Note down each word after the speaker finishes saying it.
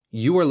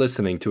You are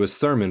listening to a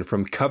sermon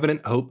from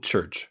Covenant Hope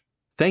Church.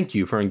 Thank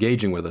you for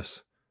engaging with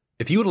us.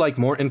 If you would like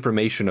more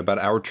information about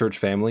our church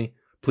family,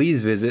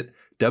 please visit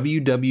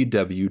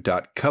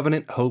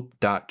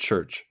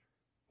www.covenanthope.church.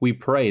 We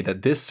pray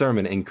that this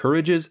sermon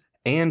encourages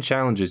and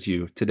challenges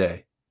you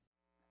today.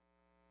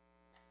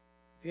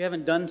 If you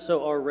haven't done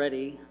so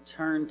already,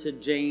 turn to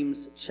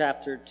James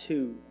chapter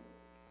 2.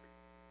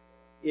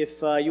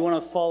 If you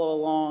want to follow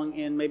along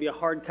in maybe a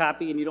hard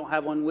copy and you don't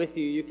have one with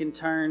you, you can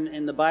turn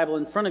in the Bible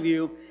in front of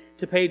you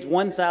to page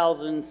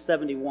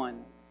 1071.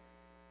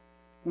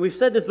 We've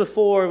said this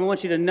before, and we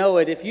want you to know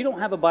it. If you don't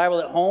have a Bible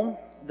at home,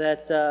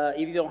 that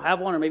if you don't have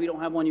one, or maybe you don't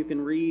have one you can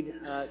read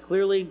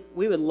clearly,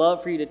 we would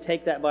love for you to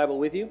take that Bible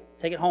with you.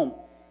 Take it home.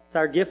 It's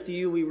our gift to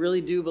you. We really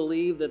do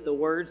believe that the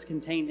words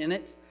contained in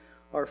it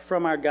are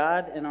from our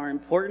God and are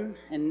important,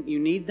 and you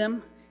need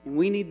them, and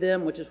we need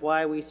them, which is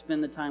why we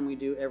spend the time we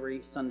do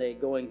every Sunday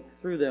going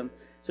through them.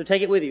 So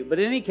take it with you. But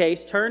in any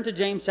case, turn to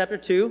James chapter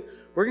 2.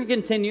 We're going to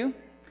continue.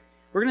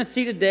 We're going to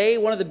see today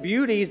one of the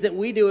beauties that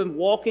we do in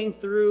walking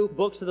through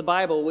books of the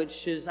Bible,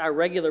 which is our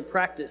regular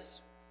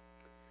practice.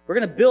 We're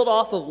going to build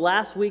off of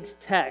last week's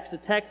text, a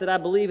text that I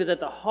believe is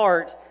at the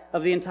heart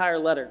of the entire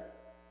letter.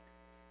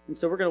 And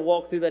so we're going to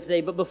walk through that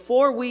today. But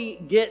before we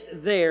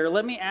get there,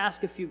 let me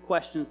ask a few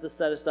questions to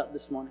set us up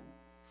this morning.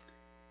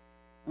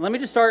 And let me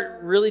just start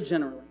really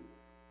generally.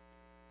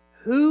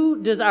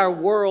 Who does our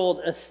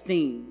world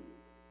esteem?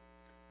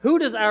 Who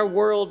does our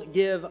world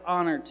give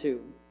honor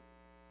to?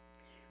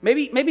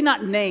 Maybe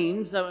not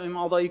names,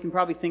 although you can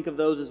probably think of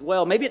those as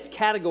well. Maybe it's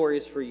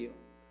categories for you.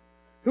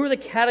 Who are the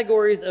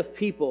categories of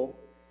people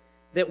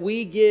that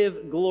we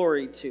give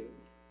glory to?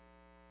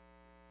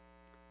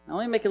 Now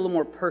let me make it a little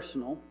more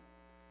personal.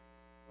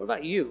 What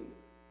about you?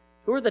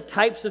 Who are the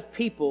types of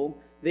people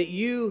that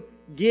you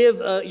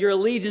give your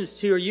allegiance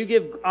to, or you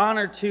give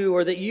honor to,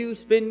 or that you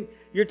spend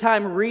your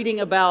time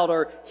reading about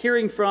or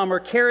hearing from or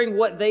caring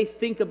what they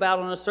think about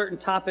on a certain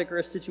topic or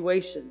a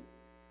situation?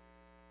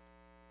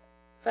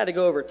 If I had to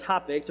go over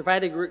topics, if I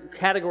had to group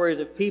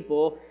categories of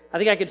people, I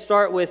think I could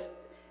start with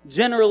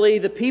generally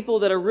the people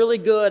that are really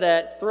good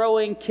at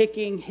throwing,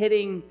 kicking,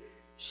 hitting,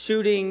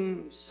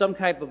 shooting some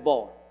type of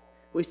ball.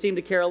 We seem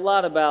to care a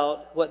lot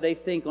about what they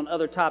think on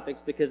other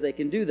topics because they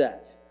can do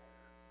that.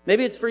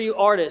 Maybe it's for you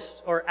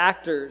artists or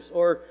actors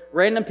or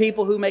random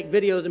people who make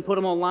videos and put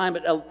them online,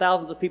 but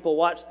thousands of people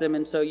watch them,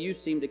 and so you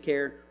seem to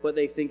care what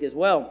they think as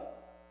well.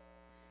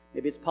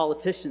 Maybe it's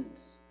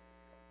politicians.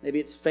 Maybe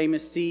it's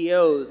famous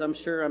CEOs. I'm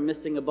sure I'm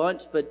missing a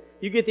bunch, but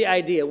you get the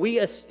idea. We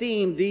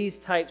esteem these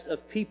types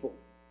of people.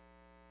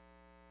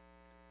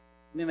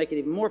 Let me make it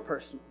even more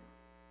personal.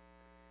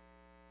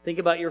 Think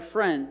about your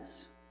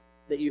friends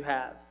that you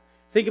have.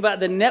 Think about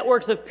the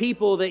networks of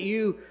people that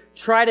you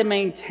try to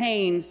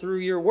maintain through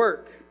your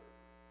work.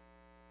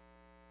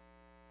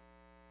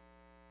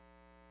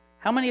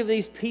 How many of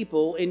these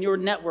people in your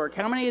network,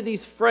 how many of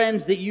these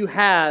friends that you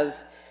have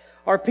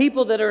are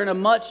people that are in a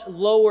much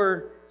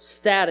lower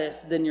status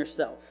than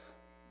yourself?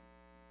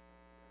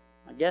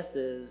 My guess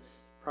is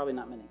probably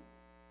not many.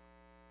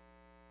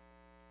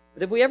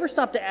 But if we ever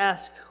stop to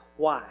ask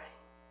why?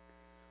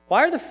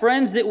 Why are the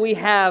friends that we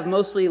have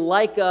mostly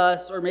like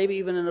us, or maybe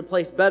even in a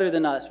place better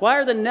than us? Why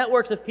are the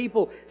networks of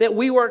people that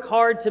we work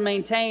hard to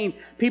maintain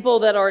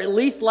people that are at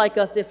least like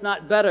us, if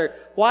not better?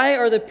 Why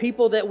are the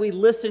people that we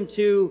listen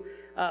to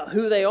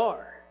who they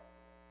are?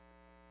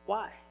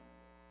 Why?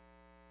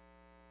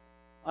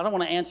 I don't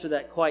want to answer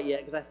that quite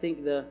yet, because I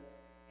think the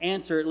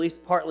answer, at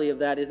least partly of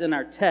that, is in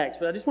our text.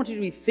 But I just want you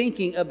to be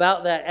thinking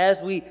about that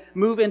as we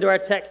move into our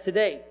text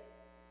today.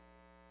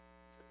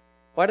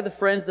 Why do the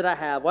friends that I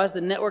have, why is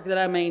the network that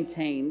I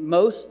maintain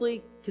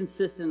mostly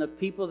consistent of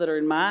people that are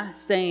in my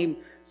same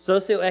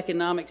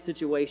socioeconomic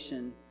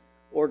situation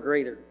or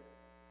greater?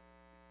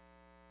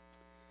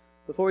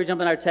 Before we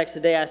jump in our text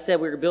today, I said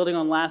we were building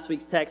on last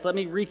week's text. Let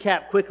me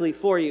recap quickly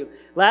for you.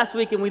 Last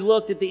week, and we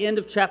looked at the end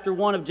of chapter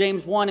 1 of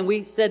James 1, and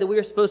we said that we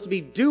are supposed to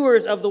be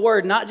doers of the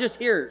word, not just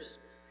hearers.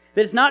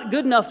 That it's not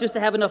good enough just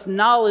to have enough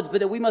knowledge, but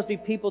that we must be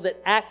people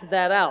that act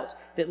that out,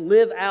 that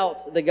live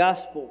out the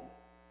gospel.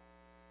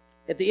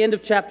 At the end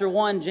of chapter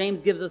 1,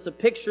 James gives us a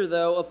picture,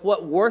 though, of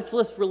what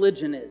worthless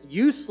religion is,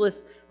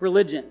 useless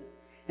religion.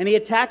 And he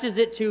attaches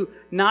it to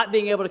not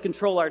being able to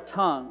control our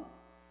tongue,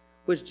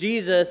 which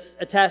Jesus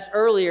attached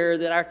earlier,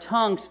 that our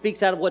tongue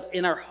speaks out of what's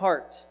in our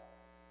heart.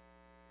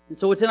 And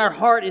so what's in our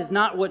heart is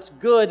not what's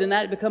good, and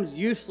that becomes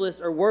useless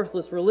or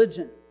worthless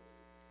religion.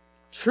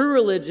 True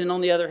religion,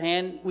 on the other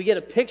hand, we get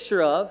a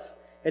picture of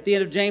at the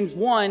end of James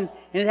 1,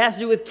 and it has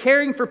to do with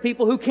caring for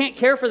people who can't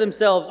care for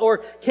themselves or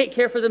can't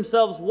care for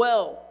themselves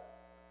well.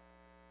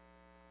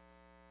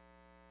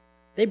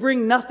 They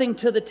bring nothing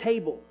to the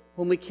table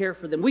when we care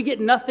for them. We get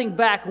nothing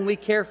back when we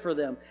care for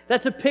them.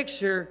 That's a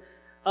picture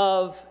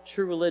of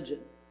true religion.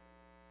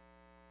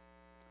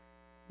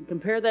 And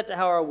compare that to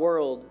how our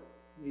world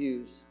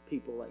views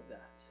people like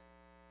that.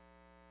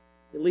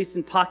 At least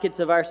in pockets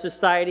of our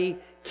society,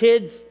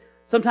 kids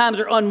sometimes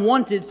are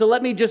unwanted, so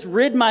let me just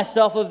rid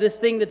myself of this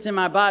thing that's in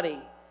my body.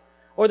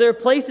 Or there are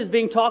places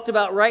being talked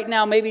about right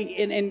now, maybe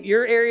in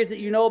your areas that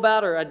you know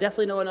about, or I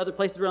definitely know in other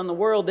places around the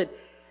world, that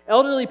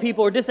elderly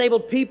people or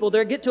disabled people,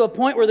 they get to a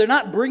point where they're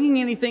not bringing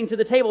anything to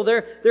the table.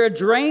 They're a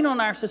drain on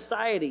our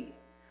society.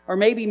 Or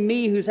maybe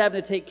me who's having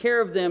to take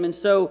care of them. And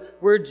so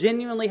we're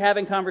genuinely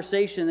having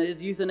conversation that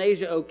is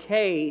euthanasia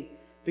okay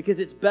because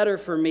it's better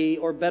for me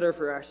or better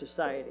for our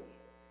society.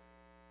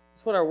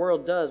 That's what our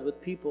world does with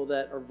people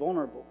that are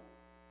vulnerable.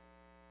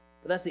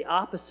 But that's the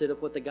opposite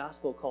of what the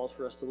gospel calls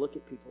for us to look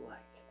at people like.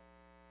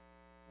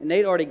 And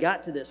Nate already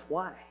got to this.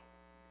 Why?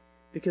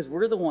 Because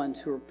we're the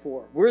ones who are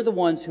poor. We're the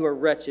ones who are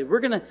wretched. We're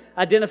going to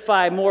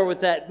identify more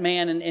with that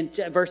man in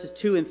verses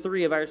 2 and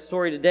 3 of our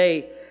story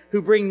today, who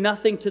bring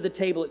nothing to the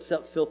table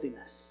except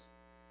filthiness.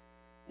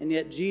 And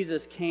yet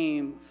Jesus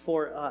came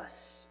for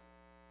us.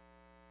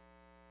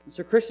 And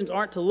so Christians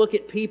aren't to look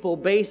at people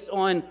based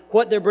on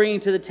what they're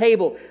bringing to the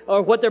table,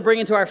 or what they're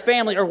bringing to our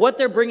family, or what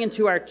they're bringing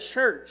to our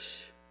church.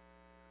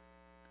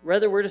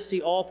 Rather, we're to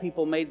see all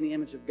people made in the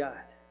image of God,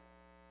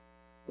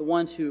 the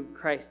ones who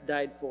Christ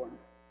died for.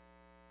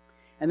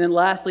 And then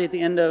lastly, at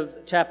the end of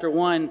chapter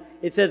 1,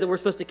 it says that we're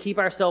supposed to keep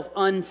ourselves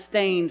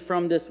unstained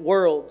from this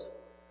world.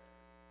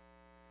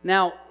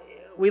 Now,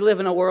 we live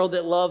in a world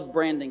that loves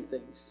branding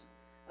things.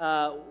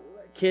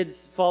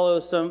 Kids follow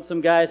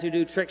some guys who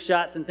do trick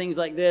shots and things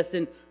like this,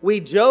 and we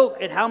joke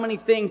at how many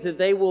things that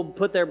they will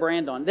put their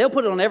brand on. They'll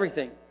put it on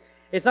everything.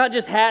 It's not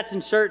just hats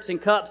and shirts and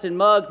cups and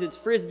mugs. It's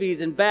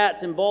frisbees and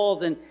bats and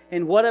balls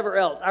and whatever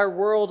else. Our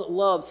world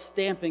loves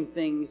stamping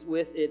things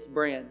with its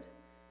brand.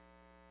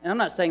 And I'm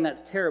not saying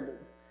that's terrible,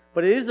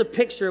 but it is a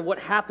picture of what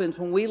happens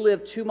when we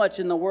live too much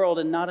in the world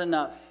and not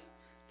enough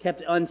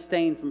kept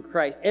unstained from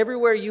Christ.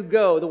 Everywhere you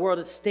go, the world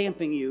is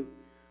stamping you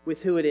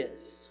with who it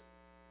is.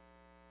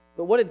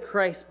 But what did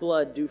Christ's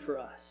blood do for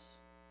us?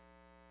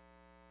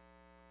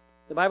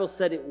 The Bible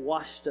said it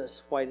washed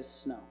us white as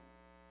snow.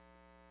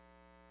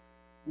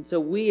 And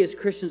so we as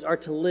Christians are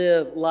to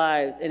live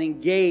lives and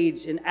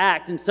engage and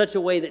act in such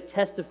a way that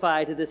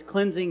testify to this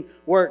cleansing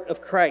work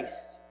of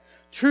Christ.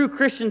 True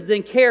Christians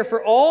then care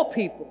for all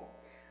people,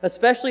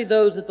 especially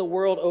those that the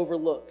world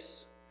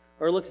overlooks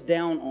or looks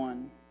down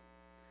on,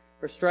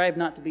 or strive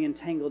not to be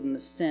entangled in the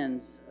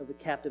sins of that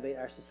captivate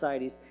our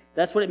societies.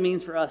 That's what it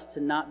means for us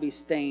to not be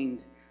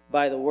stained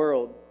by the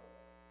world.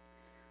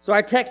 So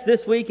our text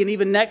this week and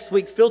even next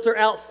week filter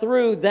out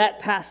through that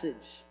passage.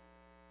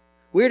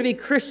 We are to be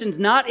Christians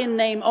not in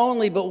name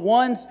only, but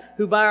ones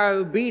who by our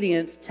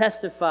obedience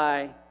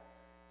testify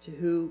to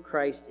who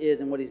Christ is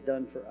and what He's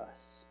done for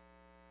us.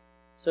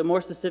 So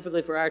more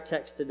specifically for our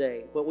text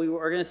today, what we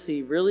are going to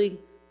see really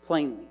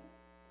plainly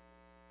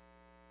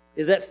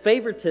is that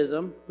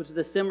favoritism, which is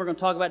the sin we're going to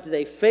talk about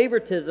today,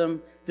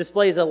 favoritism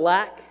displays a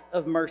lack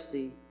of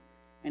mercy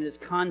and is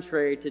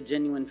contrary to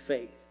genuine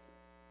faith.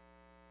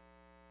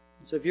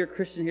 So if you're a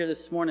Christian here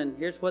this morning,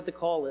 here's what the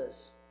call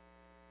is.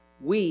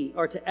 We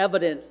are to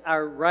evidence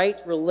our right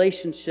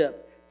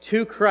relationship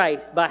to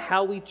Christ by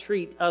how we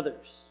treat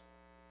others.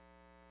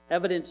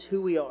 Evidence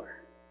who we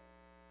are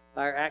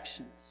by our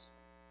actions.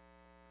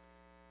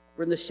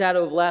 We're in the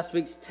shadow of last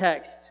week's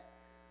text,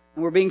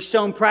 and we're being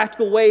shown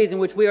practical ways in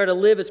which we are to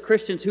live as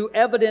Christians who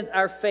evidence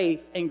our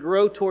faith and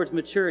grow towards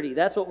maturity.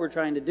 That's what we're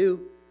trying to do.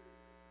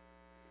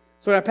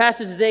 So in our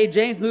passage today,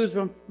 James moves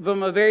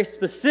from a very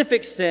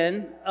specific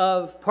sin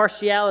of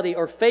partiality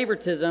or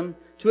favoritism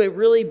to a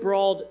really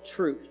broad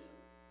truth.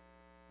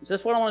 So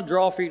that's what I want to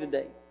draw for you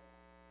today.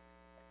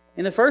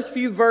 In the first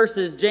few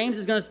verses, James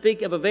is going to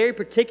speak of a very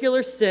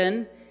particular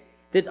sin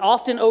that's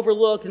often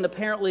overlooked and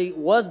apparently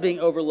was being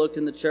overlooked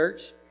in the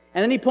church.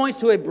 And then he points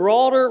to a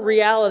broader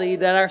reality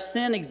that our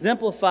sin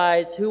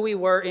exemplifies who we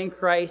were in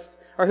Christ,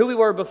 or who we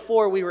were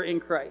before we were in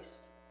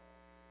Christ.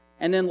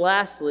 And then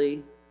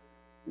lastly,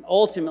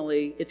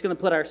 ultimately, it's going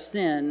to put our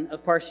sin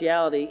of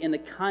partiality in the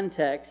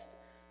context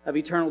of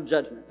eternal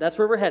judgment. That's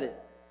where we're headed.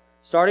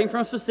 Starting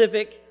from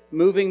specific,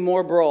 moving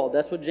more broad.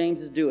 That's what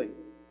James is doing.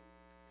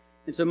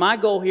 And so my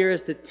goal here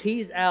is to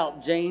tease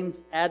out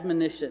James'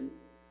 admonition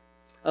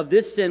of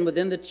this sin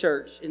within the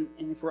church, and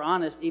if we're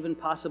honest, even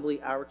possibly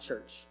our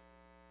church.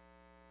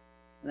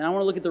 And then I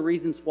want to look at the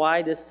reasons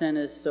why this sin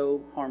is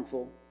so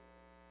harmful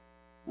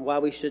and why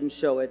we shouldn't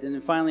show it. And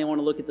then finally, I want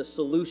to look at the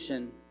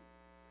solution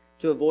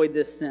to avoid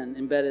this sin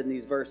embedded in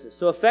these verses.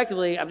 So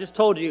effectively, I've just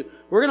told you,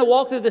 we're going to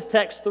walk through this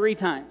text 3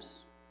 times.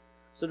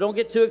 So don't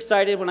get too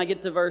excited when I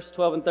get to verse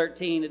 12 and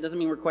 13. It doesn't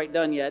mean we're quite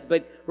done yet.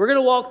 But we're going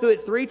to walk through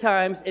it 3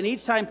 times, and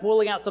each time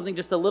pulling out something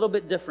just a little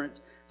bit different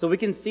so we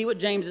can see what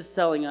James is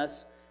telling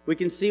us, we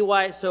can see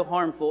why it's so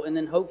harmful, and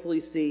then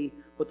hopefully see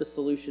what the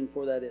solution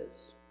for that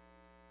is.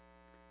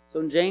 So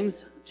in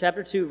James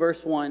chapter 2,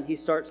 verse 1, he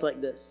starts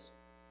like this.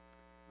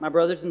 My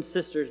brothers and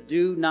sisters,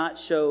 do not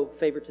show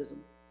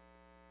favoritism.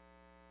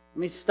 Let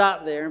me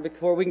stop there.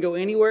 Before we can go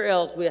anywhere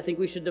else, I think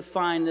we should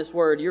define this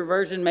word. Your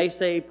version may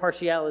say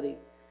partiality.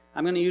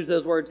 I'm going to use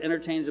those words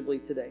interchangeably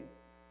today.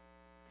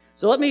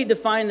 So let me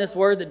define this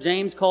word that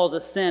James calls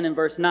a sin in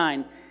verse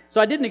 9. So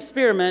I did an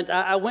experiment.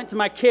 I went to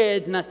my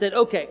kids and I said,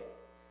 okay,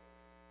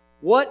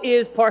 what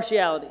is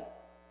partiality?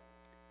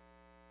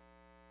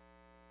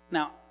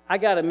 Now, I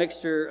got a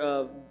mixture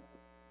of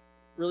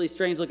really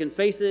strange-looking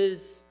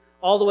faces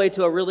all the way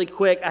to a really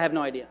quick, I have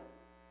no idea.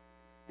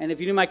 And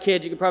if you knew my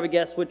kids, you could probably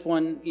guess which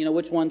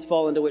ones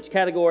fall into which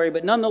category.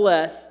 But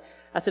nonetheless,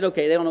 I said,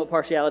 okay, they don't know what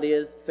partiality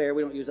is. Fair,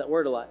 we don't use that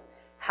word a lot.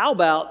 How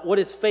about what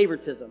is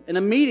favoritism? And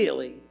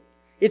immediately,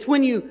 it's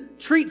when you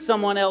treat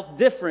someone else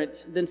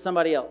different than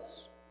somebody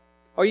else.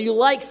 Or you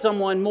like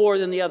someone more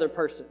than the other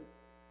person.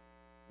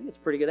 I think it's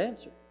a pretty good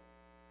answer.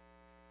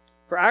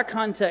 For our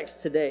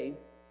context today,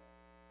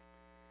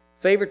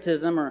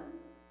 favoritism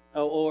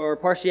or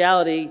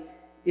partiality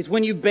is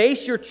when you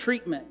base your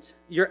treatment,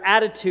 your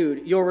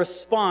attitude, your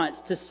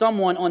response to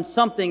someone on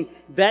something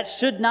that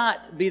should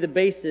not be the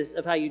basis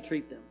of how you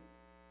treat them.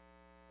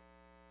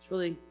 It's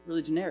really,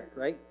 really generic,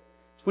 right?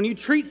 It's when you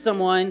treat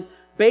someone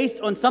based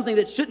on something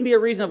that shouldn't be a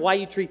reason of why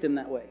you treat them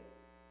that way.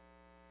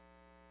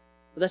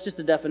 But that's just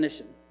a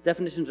definition.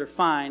 Definitions are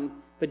fine,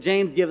 but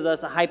James gives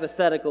us a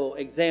hypothetical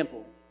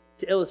example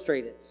to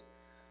illustrate it.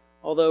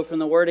 Although from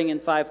the wording in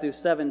 5 through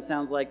 7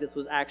 sounds like this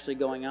was actually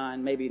going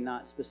on, maybe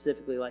not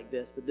specifically like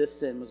this, but this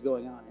sin was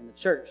going on in the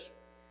church.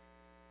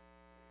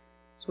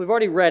 So we've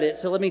already read it,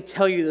 so let me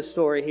tell you the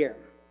story here.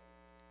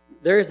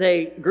 There's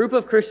a group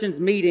of Christians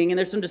meeting, and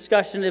there's some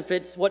discussion if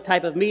it's what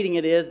type of meeting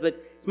it is,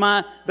 but it's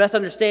my best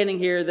understanding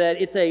here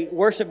that it's a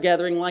worship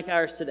gathering like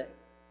ours today.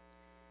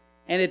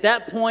 And at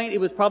that point, it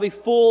was probably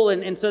full,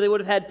 and so they would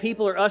have had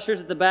people or ushers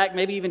at the back,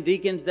 maybe even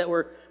deacons that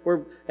were,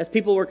 as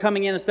people were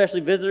coming in, especially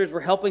visitors,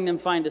 were helping them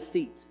find a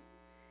seat.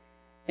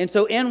 And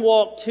so in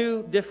walked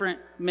two different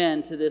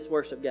men to this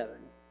worship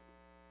gathering.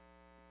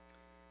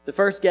 The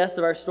first guest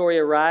of our story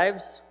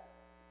arrives,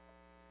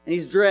 and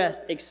he's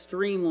dressed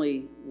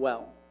extremely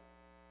well.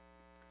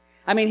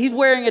 I mean, he's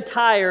wearing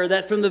attire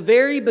that from the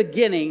very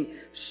beginning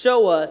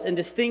show us and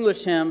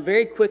distinguish him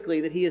very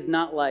quickly that he is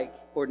not like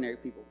ordinary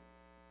people.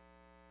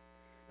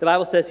 The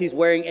Bible says he's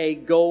wearing a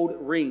gold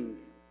ring.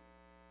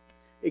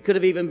 It could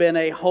have even been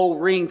a whole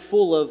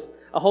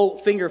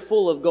finger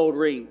full of gold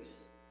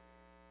rings.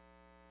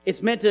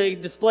 It's meant to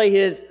display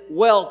his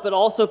wealth, but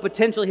also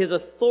potentially his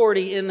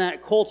authority in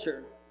that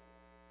culture.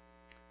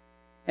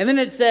 And then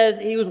it says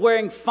he was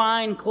wearing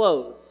fine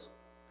clothes.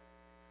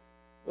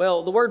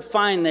 Well, the word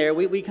fine there,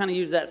 we kind of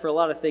use that for a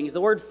lot of things.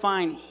 The word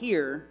fine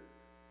here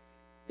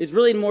is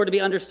really more to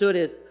be understood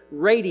as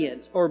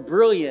radiant or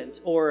brilliant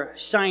or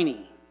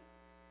shiny.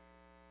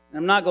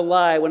 I'm not going to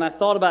lie, when I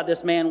thought about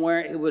this man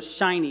wearing it was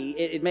shiny,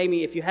 it made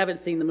me, if you haven't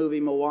seen the movie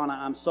Moana,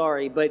 I'm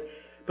sorry, but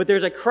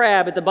there's a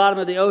crab at the bottom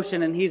of the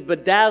ocean and he's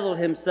bedazzled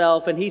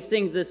himself and he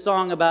sings this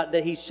song about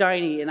that he's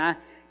shiny and I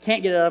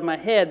can't get it out of my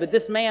head, but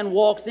this man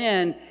walks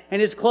in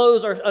and his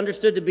clothes are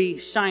understood to be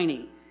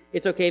shiny.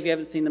 It's okay if you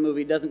haven't seen the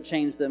movie, it doesn't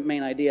change the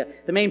main idea.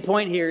 The main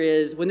point here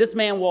is when this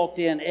man walked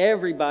in,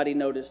 everybody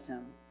noticed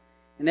him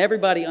and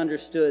everybody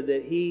understood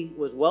that he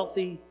was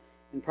wealthy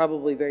and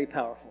probably very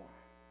powerful.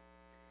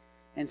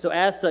 And so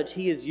as such,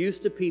 he is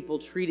used to people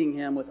treating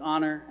him with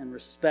honor and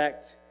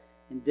respect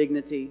and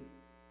dignity.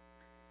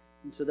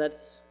 And so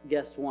that's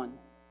guest one.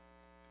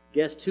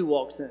 Guest two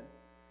walks in. And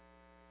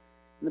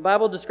the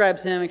Bible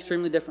describes him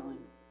extremely differently.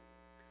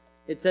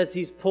 It says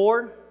he's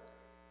poor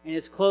and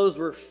his clothes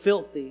were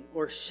filthy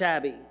or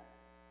shabby.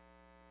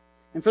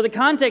 And for the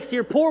context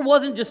here, poor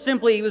wasn't just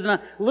simply, he was in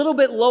a little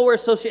bit lower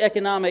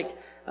socioeconomic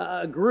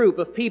group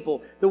of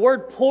people. The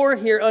word poor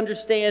here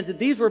understands that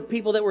these were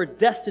people that were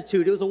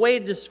destitute. It was a way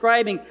of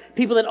describing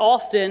people that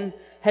often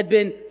had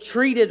been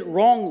treated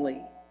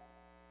wrongly.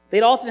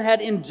 They'd often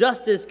had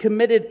injustice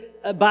committed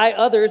by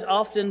others,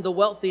 often the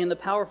wealthy and the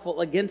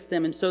powerful, against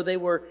them, and so they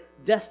were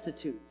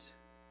destitute.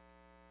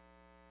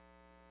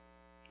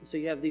 So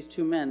you have these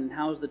two men, and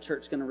how is the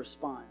church going to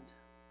respond?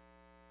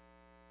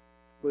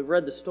 We've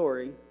read the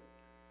story.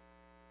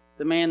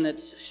 The man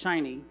that's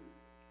shiny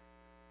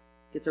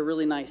gets a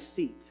really nice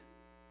seat.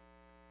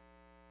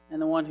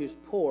 And the one who's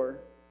poor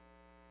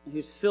and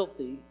who's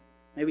filthy,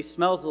 maybe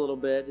smells a little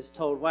bit, is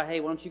told, "Why,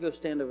 hey, why don't you go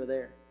stand over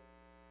there?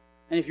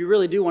 And if you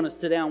really do want to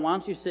sit down, why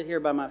don't you sit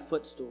here by my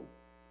footstool?"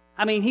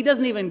 I mean, he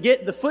doesn't even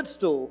get the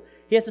footstool.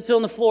 He has to sit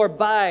on the floor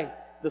by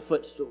the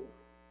footstool.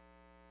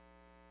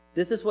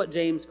 This is what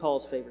James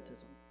calls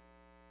favoritism.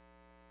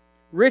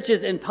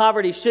 Riches and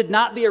poverty should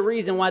not be a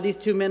reason why these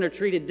two men are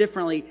treated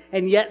differently,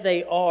 and yet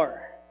they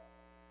are.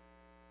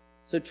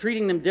 So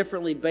treating them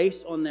differently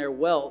based on their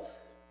wealth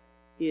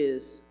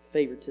is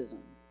favoritism.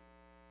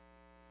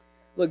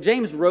 Look,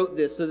 James wrote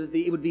this so that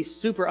it would be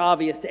super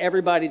obvious to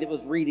everybody that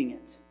was reading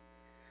it.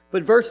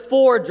 But verse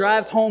 4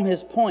 drives home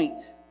his point.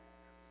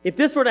 If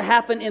this were to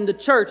happen in the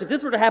church, if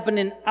this were to happen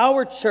in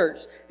our church,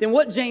 then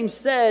what James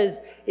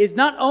says is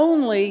not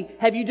only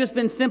have you just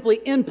been simply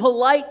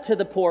impolite to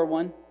the poor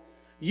one,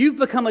 you've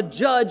become a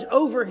judge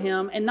over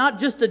him, and not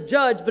just a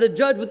judge, but a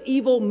judge with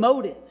evil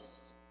motives.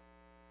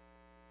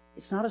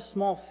 It's not a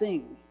small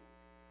thing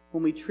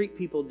when we treat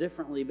people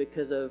differently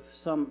because of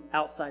some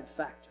outside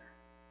factor.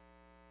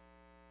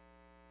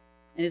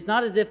 And it's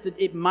not as if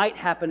it might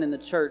happen in the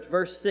church.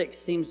 Verse 6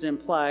 seems to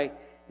imply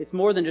it's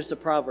more than just a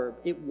proverb.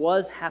 It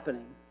was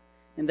happening,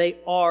 and they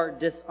are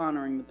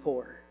dishonoring the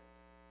poor.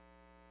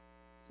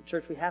 So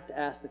church, we have to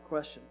ask the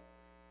question,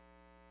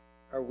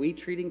 are we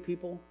treating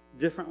people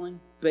differently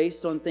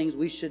based on things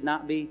we should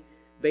not be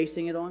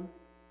basing it on?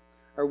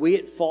 Are we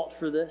at fault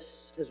for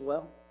this as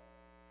well?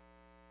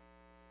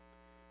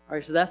 All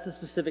right, so that's the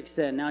specific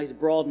sin. Now he's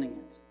broadening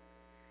it.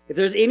 If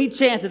there's any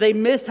chance that they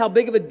missed how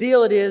big of a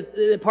deal it is,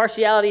 that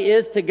partiality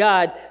is to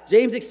God,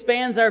 James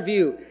expands our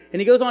view. And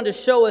he goes on to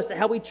show us that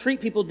how we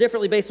treat people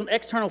differently based on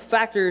external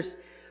factors,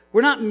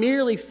 we're not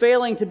merely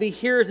failing to be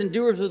hearers and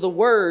doers of the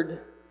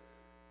word,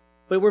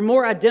 but we're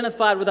more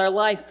identified with our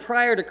life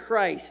prior to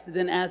Christ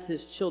than as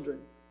His children.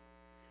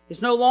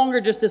 It's no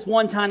longer just this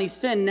one tiny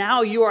sin.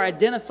 Now you are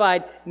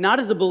identified not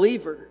as a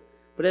believer,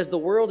 but as the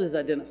world is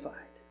identified.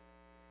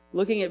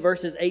 Looking at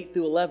verses 8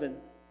 through 11,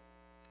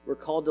 we're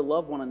called to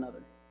love one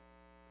another.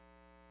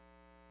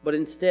 But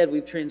instead,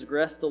 we've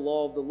transgressed the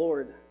law of the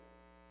Lord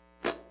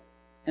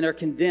and are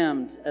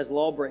condemned as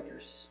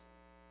lawbreakers.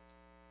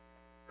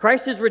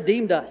 Christ has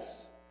redeemed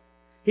us.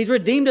 He's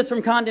redeemed us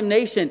from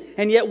condemnation,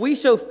 and yet we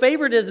show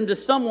favoritism to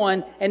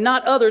someone and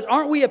not others.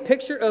 Are we a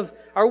picture of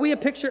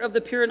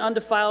the pure and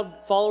undefiled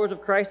followers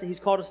of Christ that He's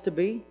called us to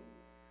be?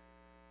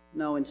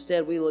 No,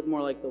 instead we look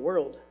more like the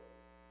world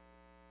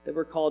that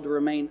we're called to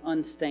remain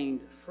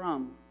unstained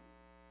from.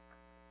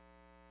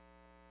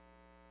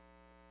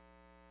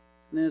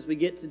 And then as we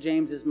get to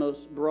James's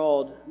most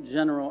broad,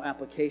 general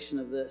application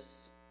of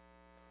this,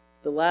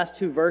 the last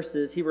two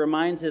verses, he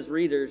reminds his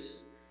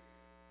readers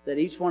that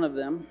each one of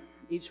them,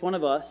 each one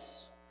of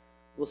us,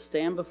 will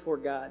stand before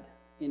God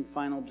in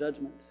final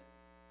judgment.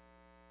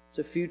 It's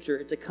a future,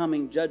 it's a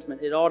coming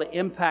judgment. It ought to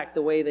impact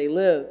the way they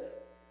live.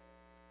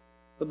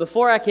 But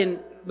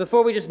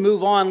before we just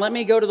move on, let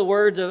me go to the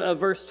words of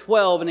verse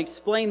 12 and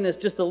explain this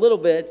just a little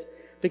bit.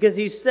 Because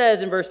he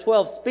says in verse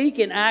 12, speak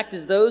and act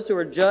as those who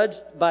are judged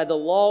by the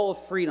law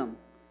of freedom.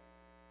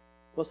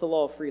 What's the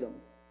law of freedom?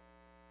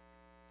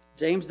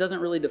 James doesn't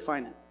really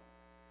define it.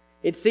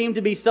 It seemed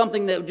to be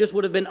something that just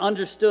would have been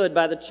understood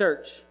by the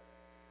church.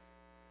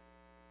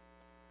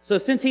 So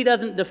since he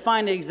doesn't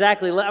define it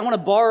exactly, I want to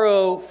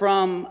borrow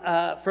from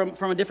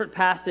a different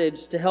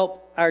passage to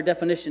help our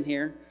definition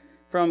here,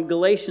 from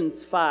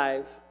Galatians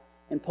 5.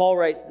 And Paul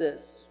writes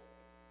this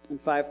in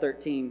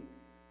 5:13.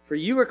 For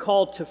you are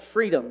called to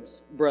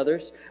freedoms,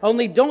 brothers.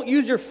 Only don't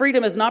use your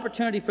freedom as an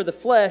opportunity for the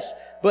flesh,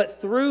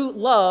 but through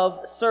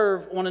love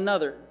serve one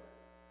another.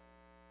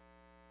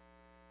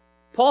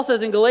 Paul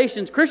says in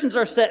Galatians, Christians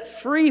are set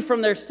free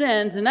from their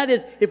sins, and that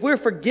is, if we're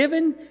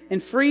forgiven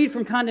and freed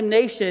from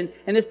condemnation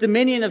and this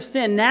dominion of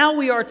sin, now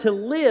we are to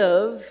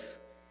live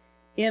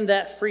in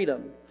that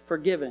freedom,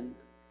 forgiven,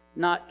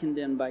 not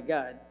condemned by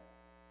God.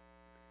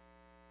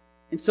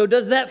 And so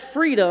does that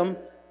freedom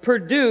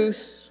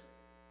produce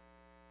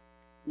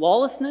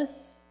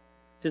lawlessness?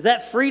 Does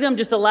that freedom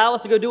just allow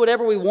us to go do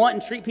whatever we want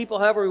and treat people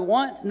however we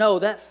want? No,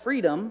 that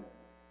freedom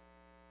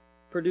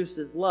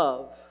produces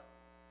love.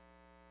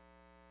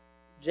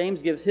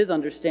 James gives his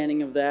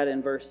understanding of that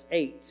in verse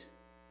 8.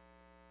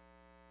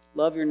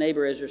 Love your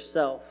neighbor as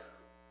yourself.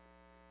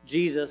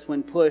 Jesus,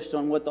 when pushed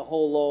on what the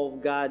whole law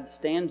of God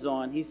stands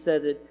on, he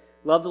says it,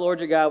 love the Lord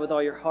your God with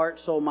all your heart,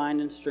 soul,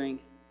 mind, and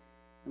strength,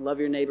 and love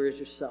your neighbor as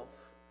yourself.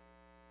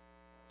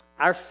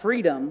 Our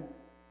freedom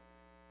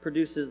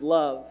produces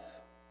love.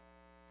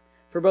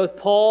 For both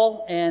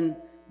Paul and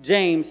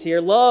James here,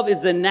 love is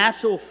the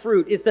natural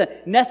fruit. It's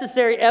the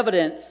necessary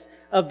evidence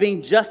of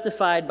being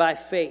justified by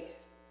faith.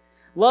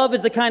 Love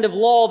is the kind of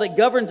law that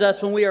governs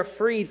us when we are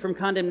freed from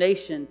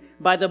condemnation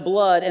by the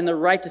blood and the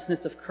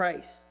righteousness of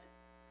Christ.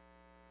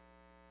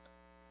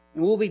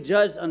 And we'll be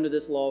judged under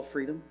this law of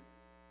freedom.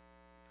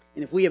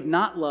 And if we have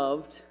not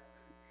loved,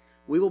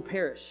 we will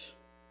perish,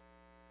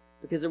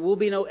 because there will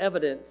be no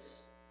evidence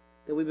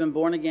that we've been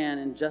born again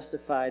and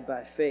justified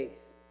by faith.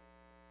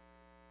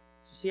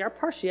 So see, our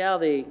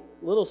partiality,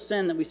 little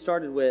sin that we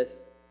started with,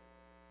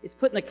 is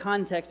put in the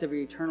context of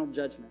your eternal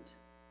judgment.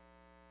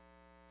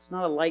 It's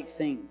not a light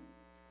thing.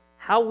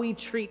 How we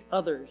treat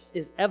others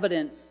is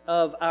evidence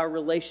of our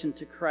relation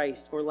to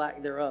Christ or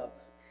lack thereof.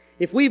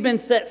 If we've been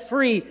set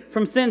free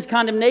from sin's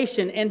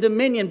condemnation and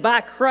dominion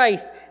by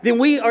Christ, then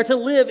we are to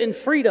live in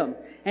freedom.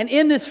 And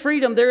in this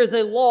freedom there is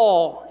a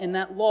law, and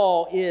that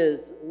law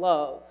is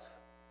love.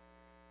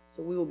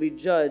 So we will be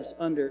judged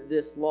under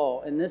this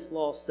law. And this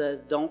law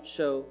says, don't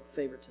show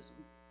favoritism.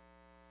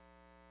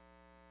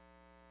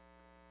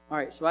 All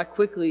right, so I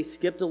quickly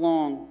skipped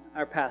along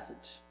our passage,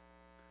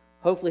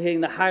 hopefully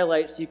hitting the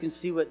highlights so you can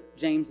see what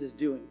James is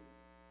doing.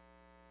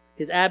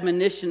 His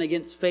admonition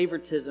against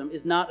favoritism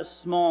is not a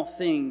small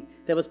thing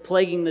that was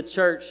plaguing the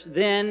church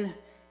then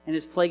and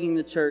is plaguing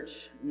the church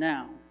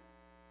now.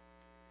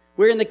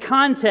 We're in the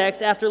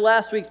context, after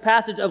last week's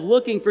passage, of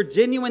looking for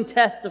genuine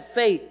tests of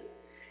faith.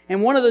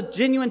 And one of the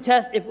genuine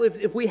tests,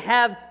 if we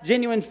have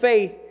genuine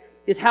faith,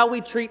 is how we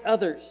treat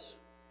others.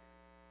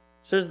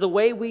 So does the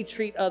way we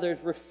treat others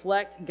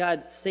reflect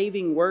God's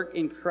saving work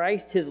in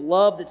Christ, His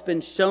love that's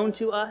been shown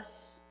to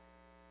us?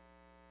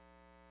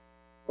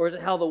 Or is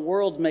it how the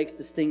world makes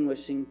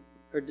distinctions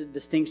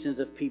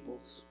of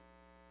peoples?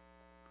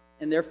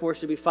 and therefore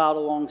should be filed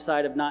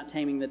alongside of not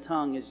taming the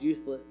tongue as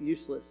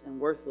useless and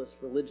worthless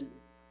religion.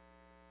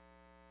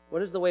 What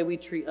does the way we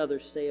treat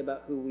others say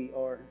about who we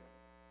are?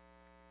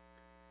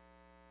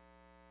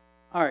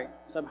 All right,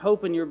 so I'm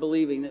hoping you're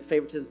believing that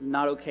favoritism is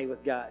not okay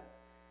with God.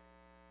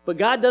 But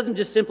God doesn't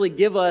just simply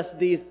give us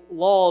these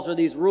laws or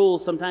these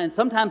rules sometimes.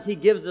 Sometimes He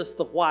gives us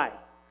the why.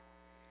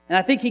 And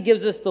I think He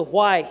gives us the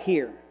why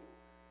here.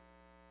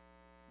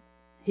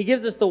 He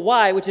gives us the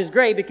why, which is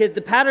great because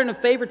the pattern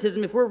of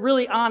favoritism, if we're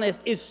really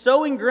honest, is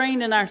so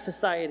ingrained in our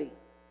society.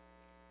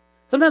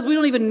 Sometimes we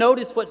don't even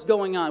notice what's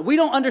going on. We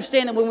don't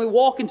understand that when we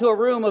walk into a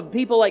room of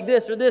people like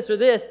this or this or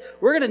this,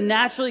 we're going to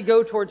naturally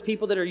go towards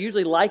people that are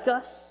usually like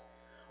us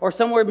or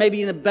somewhere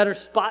maybe in a better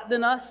spot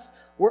than us.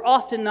 We're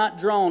often not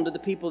drawn to the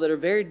people that are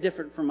very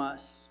different from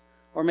us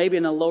or maybe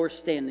in a lower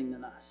standing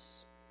than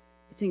us.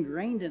 It's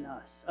ingrained in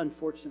us,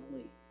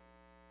 unfortunately.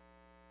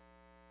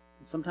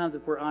 And sometimes,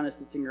 if we're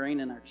honest, it's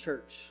ingrained in our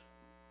church.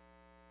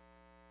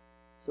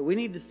 So we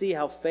need to see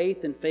how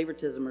faith and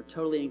favoritism are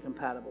totally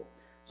incompatible.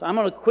 So I'm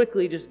going to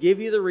quickly just give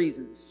you the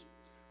reasons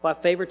why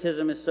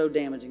favoritism is so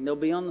damaging. They'll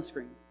be on the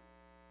screen.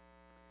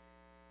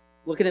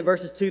 Looking at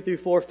verses 2 through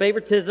 4,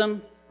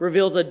 favoritism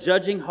reveals a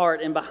judging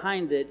heart, and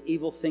behind it,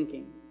 evil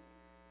thinking.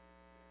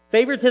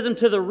 Favoritism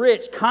to the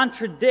rich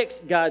contradicts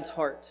God's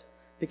heart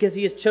because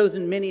He has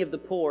chosen many of the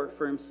poor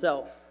for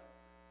Himself.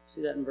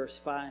 See that in verse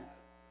 5.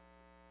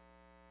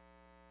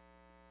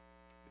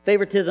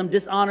 Favoritism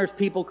dishonors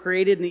people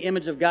created in the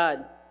image of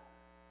God.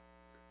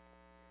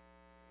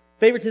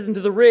 Favoritism to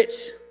the rich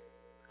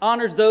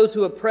honors those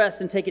who oppress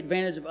and take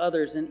advantage of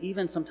others and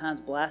even sometimes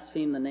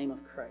blaspheme the name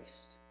of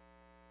Christ.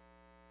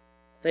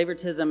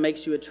 Favoritism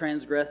makes you a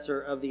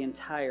transgressor of the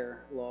entire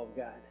law of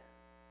God.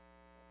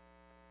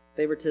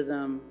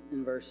 Favoritism,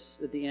 in verse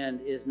at the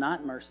end, is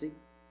not mercy.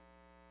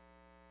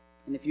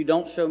 And if you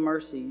don't show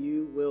mercy,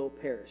 you will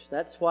perish.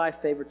 That's why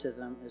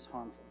favoritism is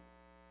harmful.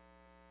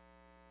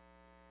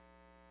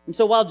 And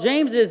so while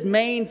James's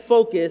main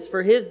focus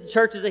for his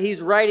churches that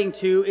he's writing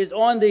to is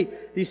on the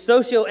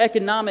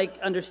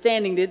socioeconomic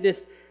understanding, that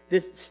this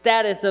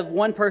status of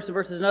one person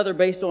versus another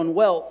based on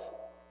wealth,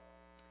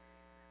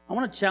 I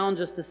want to challenge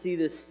us to see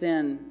this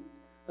sin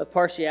of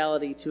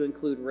partiality to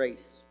include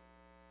race.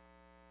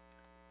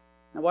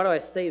 Now, why do I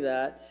say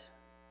that?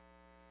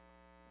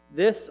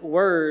 This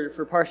word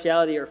for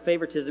partiality or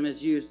favoritism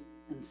is used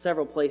in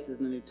several places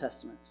in the New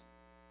Testament.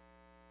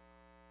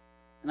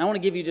 And I want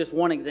to give you just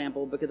one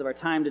example because of our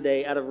time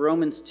today out of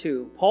Romans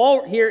 2.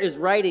 Paul here is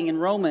writing in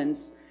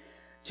Romans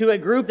to a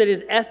group that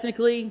is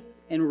ethnically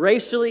and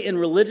racially and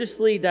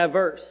religiously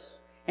diverse.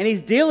 And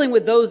he's dealing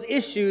with those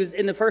issues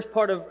in the first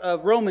part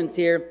of Romans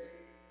here.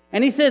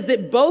 And he says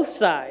that both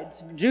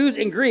sides, Jews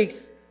and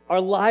Greeks, are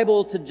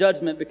liable to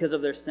judgment because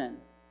of their sin.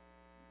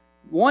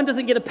 One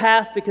doesn't get a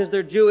pass because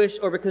they're Jewish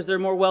or because they're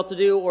more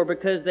well-to-do or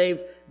because they've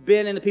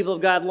been in the people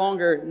of God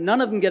longer.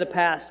 None of them get a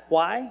pass.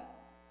 Why?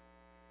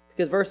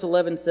 Because verse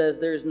 11 says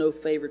there is no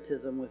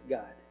favoritism with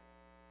God.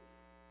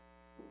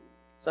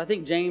 So I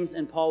think James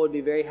and Paul would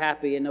be very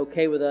happy and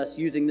okay with us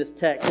using this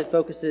text that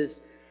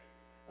focuses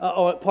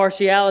on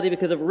partiality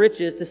because of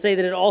riches to say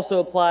that it also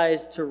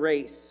applies to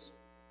race.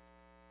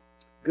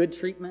 Good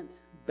treatment,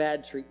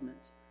 bad treatment.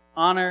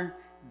 Honor,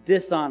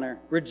 dishonor.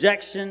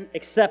 Rejection,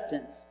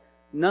 acceptance.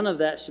 None of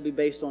that should be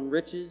based on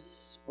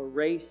riches or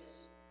race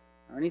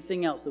or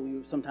anything else that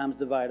we sometimes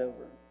divide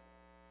over.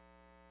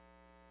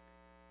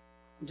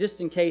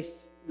 Just in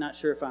case, not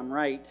sure if I'm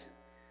right,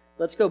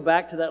 let's go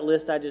back to that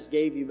list I just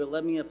gave you, but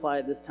let me apply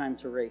it this time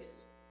to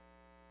race.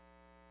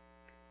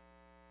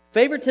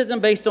 Favoritism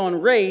based on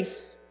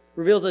race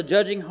reveals a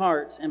judging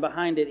heart, and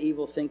behind it,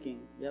 evil thinking.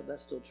 Yep,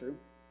 that's still true.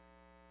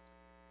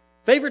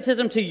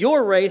 Favoritism to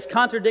your race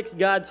contradicts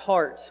God's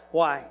heart.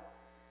 Why?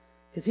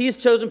 Because He has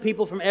chosen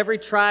people from every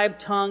tribe,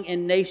 tongue,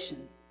 and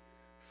nation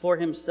for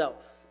Himself.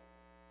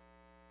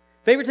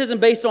 Favoritism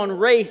based on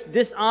race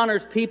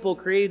dishonors people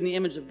created in the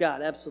image of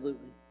God.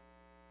 Absolutely.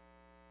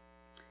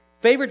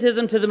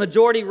 Favoritism to the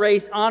majority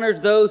race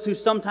honors those who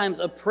sometimes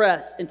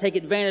oppress and take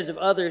advantage of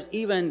others,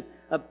 even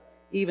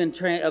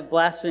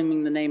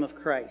blaspheming the name of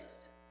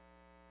Christ.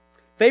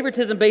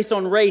 Favoritism based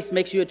on race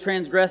makes you a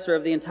transgressor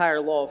of the entire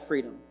law of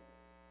freedom.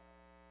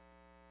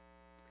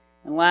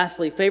 And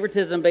lastly,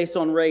 favoritism based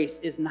on race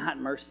is not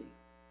mercy.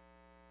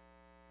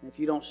 And if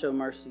you don't show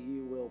mercy,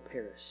 you will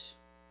perish.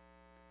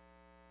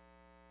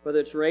 Whether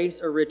it's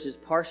race or riches,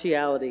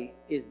 partiality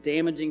is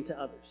damaging to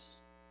others.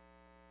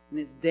 And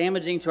it's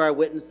damaging to our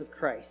witness of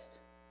Christ.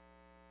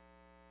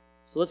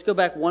 So let's go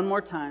back one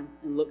more time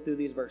and look through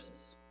these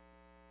verses.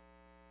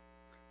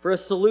 For a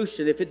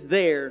solution, if it's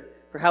there,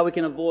 for how we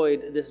can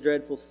avoid this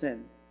dreadful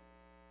sin.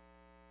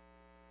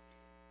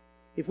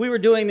 If we were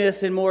doing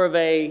this in more of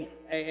a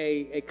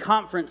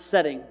conference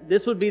setting,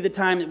 this would be the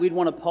time that we'd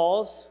want to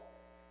pause,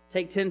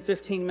 take 10,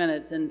 15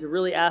 minutes, and to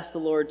really ask the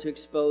Lord to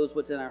expose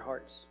what's in our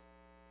hearts.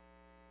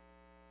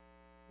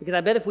 Because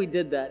I bet if we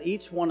did that,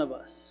 each one of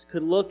us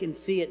could look and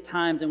see at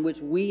times in which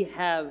we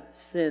have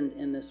sinned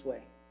in this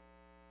way.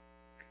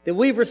 That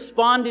we've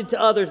responded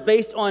to others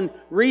based on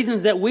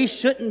reasons that we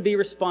shouldn't be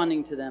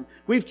responding to them.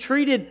 We've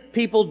treated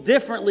people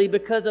differently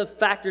because of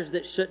factors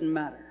that shouldn't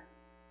matter.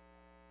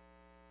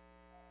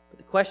 But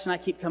the question I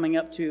keep coming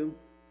up to,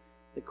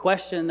 the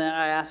question that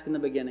I asked in the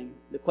beginning,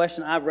 the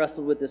question I've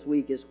wrestled with this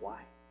week is why?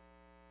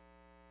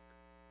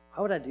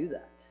 Why would I do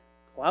that?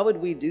 Why would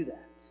we do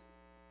that?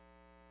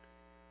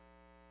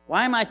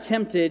 Why am I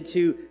tempted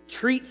to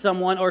treat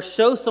someone or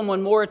show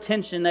someone more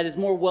attention that is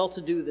more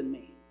well-to-do than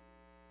me?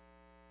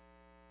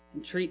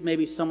 And treat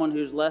maybe someone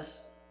who's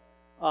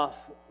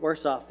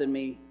worse off than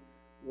me,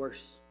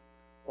 worse.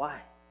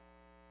 Why?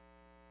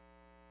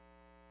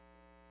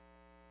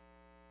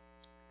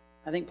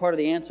 I think part of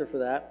the answer for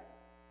that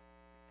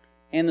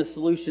and the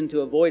solution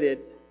to avoid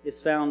it is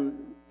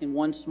found in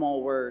one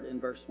small word in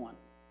verse 1.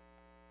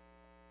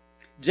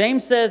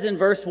 James says in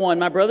verse 1,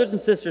 "My brothers and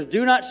sisters,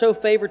 do not show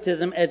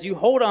favoritism as you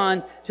hold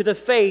on to the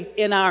faith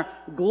in our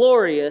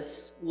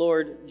glorious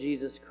Lord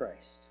Jesus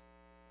Christ."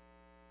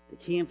 The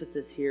key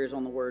emphasis here is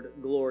on the word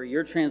glory.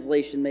 Your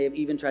translation may have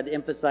even tried to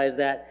emphasize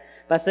that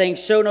by saying,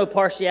 "Show no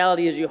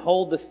partiality as you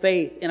hold the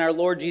faith in our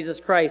Lord Jesus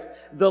Christ,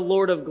 the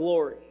Lord of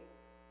glory."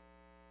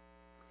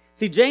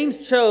 See,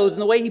 James chose, in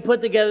the way he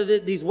put together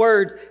these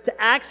words,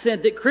 to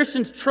accent that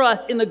Christians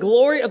trust in the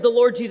glory of the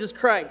Lord Jesus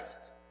Christ.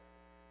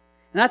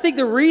 And I think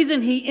the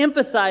reason he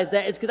emphasized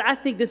that is because I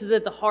think this is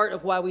at the heart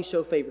of why we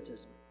show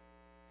favoritism.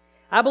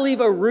 I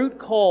believe a root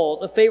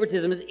cause of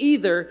favoritism is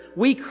either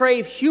we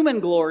crave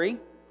human glory,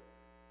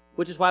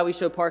 which is why we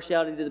show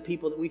partiality to the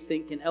people that we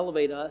think can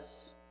elevate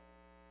us,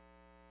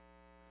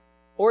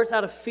 or it's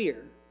out of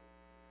fear.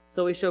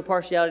 So we show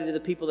partiality to the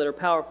people that are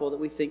powerful that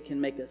we think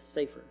can make us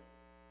safer.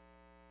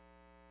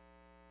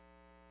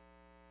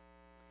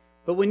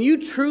 But when you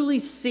truly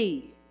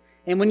see,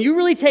 and when you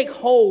really take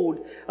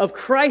hold of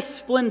Christ's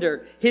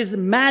splendor, His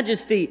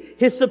majesty,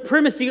 His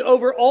supremacy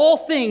over all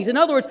things, in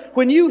other words,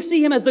 when you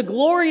see Him as the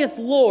glorious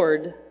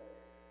Lord,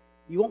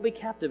 you won't be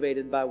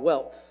captivated by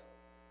wealth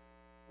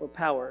or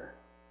power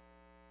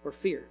or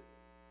fear.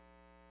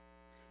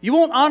 You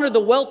won't honor the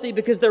wealthy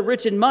because they're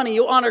rich in money.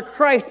 You'll honor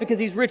Christ because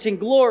He's rich in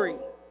glory.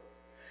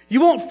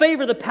 You won't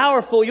favor the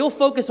powerful. You'll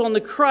focus on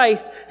the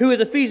Christ who, as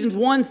Ephesians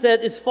 1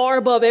 says, is far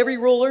above every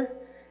ruler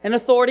and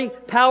authority,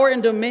 power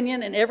and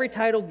dominion, and every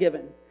title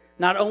given,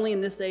 not only in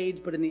this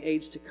age, but in the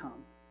age to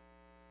come.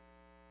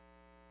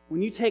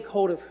 When you take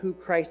hold of who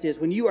Christ is,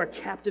 when you are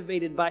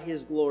captivated by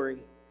His glory,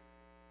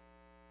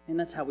 and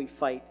that's how we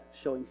fight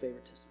showing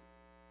favoritism.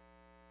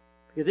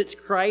 Because it's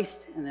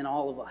Christ and then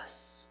all of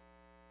us.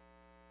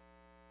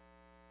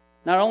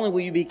 Not only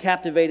will you be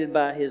captivated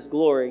by His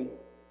glory,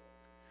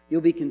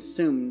 you'll be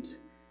consumed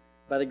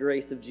by the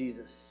grace of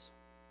Jesus.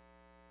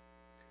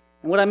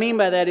 And what I mean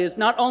by that is,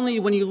 not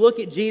only when you look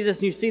at Jesus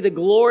and you see the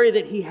glory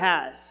that He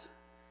has,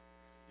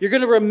 you're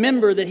going to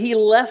remember that He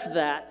left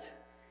that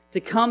to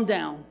come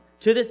down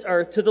to this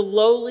earth, to the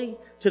lowly,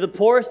 to the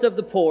poorest of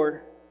the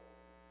poor,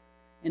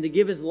 and to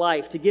give His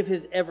life, to give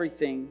His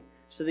everything,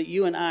 so that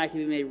you and I can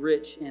be made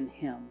rich in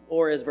Him.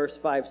 Or as verse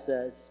 5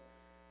 says,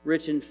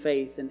 rich in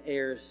faith and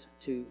heirs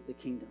to the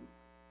kingdom.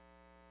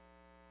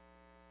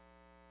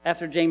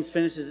 After James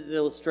finishes his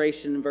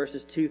illustration in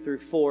verses 2 through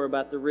 4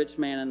 about the rich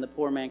man and the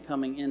poor man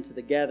coming into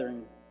the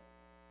gathering,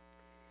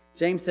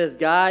 James says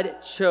God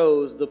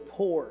chose the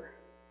poor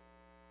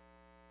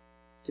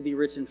to be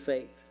rich in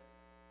faith.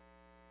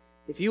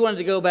 If you wanted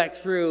to go back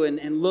through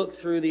and look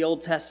through the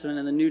Old Testament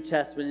and the New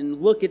Testament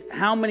and look at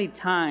how many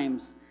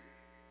times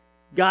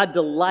God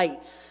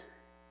delights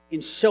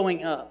in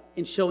showing up,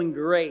 in showing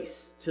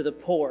grace to the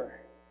poor,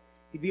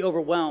 you'd be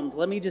overwhelmed.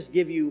 Let me just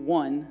give you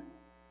one.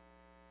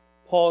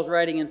 Paul's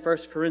writing in 1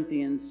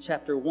 Corinthians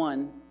chapter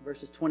 1,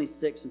 verses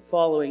 26 and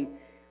following,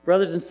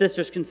 "Brothers and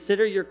sisters,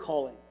 consider your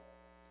calling."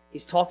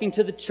 He's talking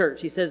to the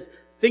church. He says,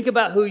 think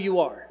about who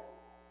you are.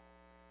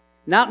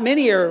 "Not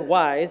many are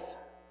wise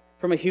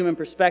from a human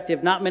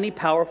perspective, not many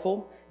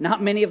powerful,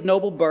 not many of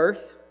noble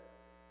birth.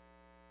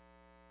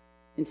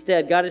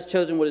 Instead, God has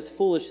chosen what is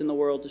foolish in the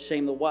world to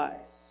shame the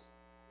wise.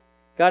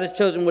 God has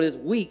chosen what is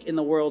weak in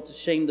the world to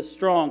shame the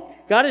strong.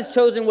 God has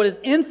chosen what is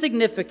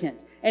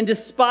insignificant and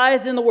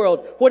despised in the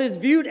world, what is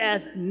viewed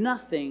as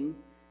nothing,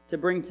 to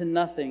bring to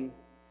nothing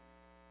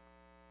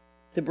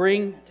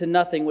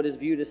what is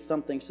viewed as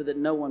something, so that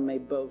no one may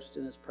boast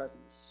in His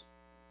presence."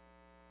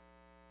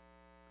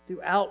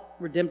 Throughout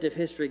redemptive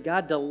history,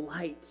 God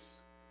delights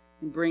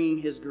in bringing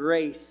His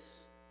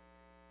grace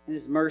and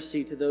His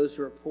mercy to those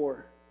who are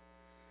poor.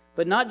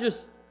 But not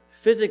just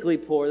physically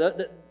poor.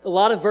 A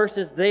lot of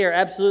verses there,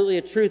 absolutely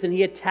a truth, and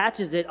He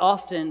attaches it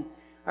often,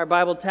 our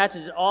Bible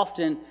attaches it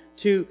often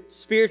to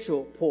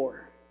spiritual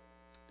poor.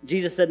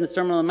 Jesus said in the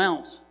Sermon on the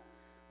Mount,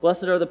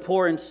 "Blessed are the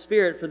poor in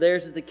spirit, for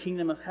theirs is the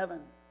kingdom of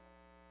heaven."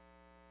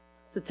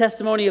 It's the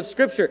testimony of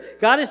Scripture.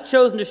 God has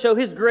chosen to show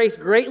His grace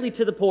greatly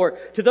to the poor,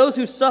 to those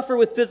who suffer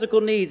with physical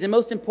needs, and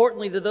most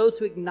importantly, to those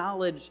who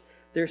acknowledge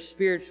their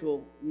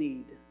spiritual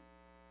need.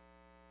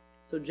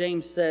 So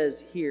James says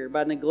here,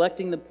 by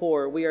neglecting the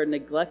poor, we are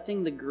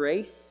neglecting the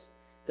grace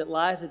that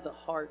lies at the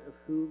heart of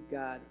who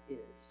God is.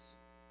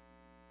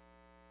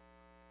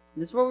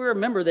 And this is where we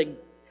remember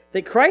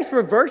that Christ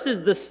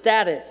reverses the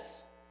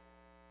status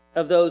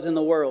of those in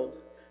the world.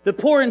 The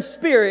poor in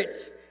spirit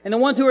and the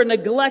ones who are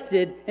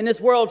neglected in this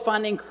world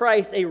find in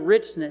Christ a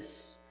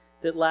richness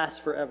that lasts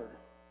forever.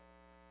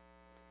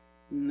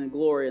 And the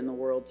glory in the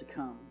world to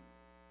come.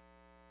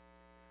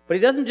 But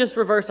He doesn't just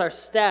reverse our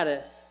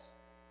status,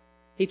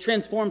 He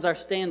transforms our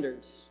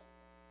standards.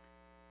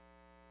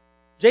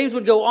 James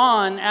would go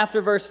on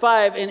after verse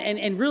 5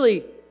 and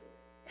really,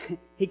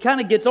 he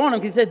kind of gets on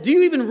him. He says, do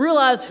you even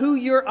realize who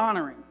you're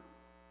honoring?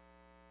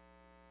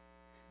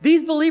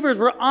 These believers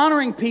were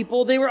honoring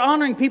people. They were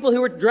honoring people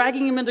who were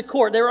dragging him into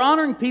court. They were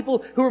honoring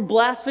people who were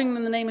blaspheming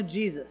in the name of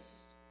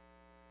Jesus.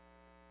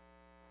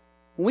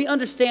 When we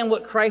understand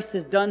what Christ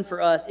has done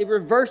for us, it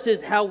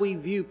reverses how we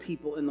view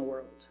people in the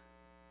world.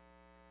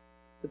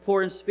 The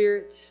poor in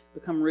spirit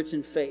become rich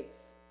in faith.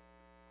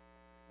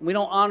 And we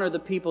don't honor the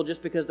people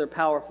just because they're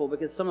powerful,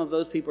 because some of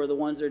those people are the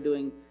ones that are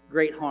doing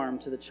great harm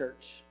to the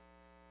church.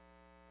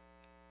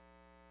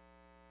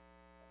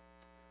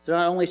 So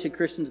not only should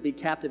Christians be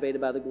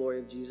captivated by the glory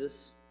of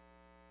Jesus,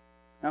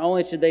 not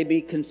only should they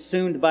be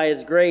consumed by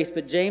His grace,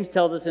 but James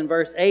tells us in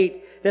verse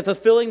 8 that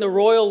fulfilling the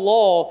royal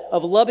law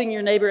of loving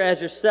your neighbor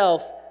as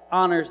yourself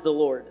honors the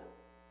Lord.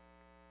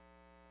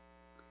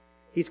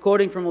 He's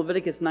quoting from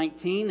Leviticus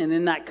 19, and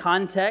in that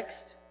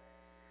context,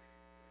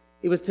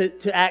 it was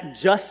to act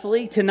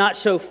justly, to not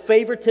show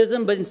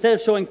favoritism, but instead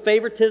of showing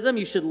favoritism,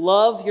 you should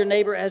love your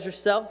neighbor as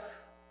yourself.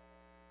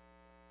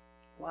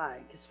 Why?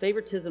 Because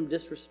favoritism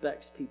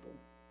disrespects people.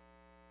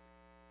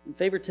 And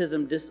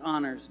favoritism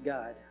dishonors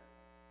God.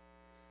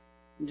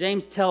 And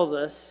James tells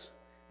us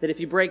that if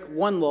you break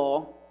one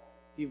law,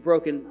 you've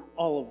broken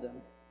all of them.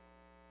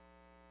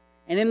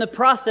 And in the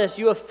process,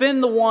 you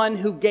offend the one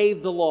who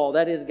gave the law,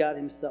 that is God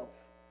Himself.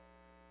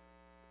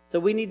 So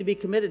we need to be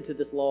committed to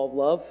this law of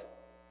love,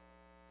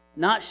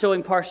 not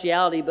showing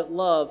partiality, but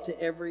love to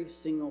every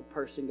single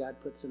person God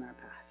puts in our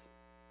path,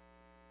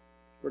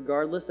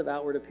 regardless of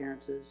outward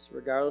appearances,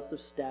 regardless of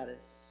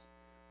status,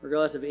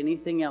 regardless of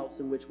anything else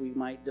in which we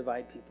might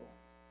divide people.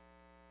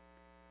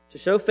 To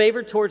show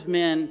favor towards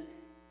men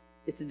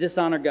is to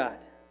dishonor God.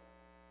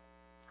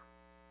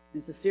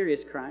 It's a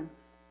serious crime.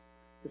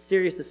 It's a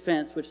serious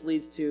offense, which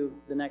leads to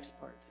the next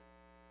part.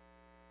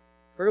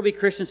 If we're going to be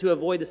Christians who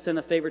avoid the sin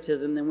of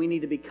favoritism, then we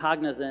need to be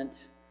cognizant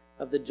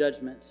of the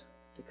judgment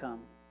to come.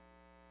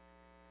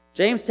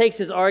 James takes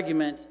his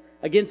argument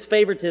against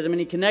favoritism and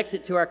he connects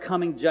it to our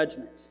coming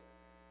judgment.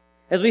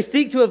 As we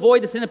seek to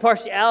avoid the sin of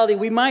partiality,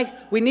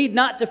 we need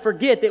not to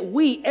forget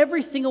that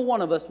every single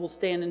one of us, will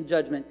stand in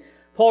judgment.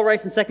 Paul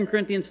writes in 2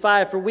 Corinthians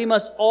 5, "For we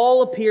must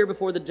all appear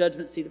before the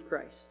judgment seat of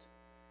Christ,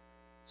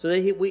 so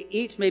that we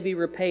each may be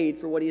repaid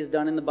for what he has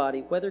done in the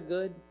body, whether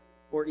good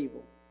or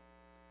evil."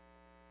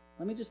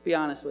 Let me just be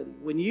honest with you.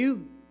 When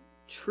you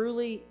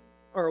truly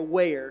are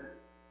aware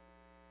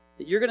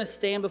that you're going to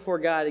stand before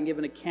God and give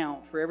an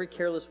account for every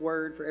careless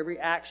word, for every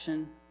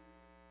action,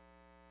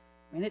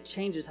 it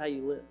changes how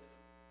you live.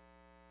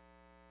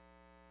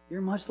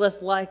 You're much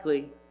less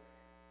likely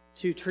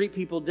to treat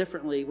people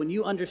differently when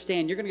you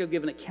understand you're going to go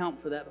give an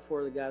account for that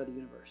before the God of the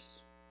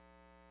universe.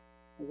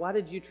 Why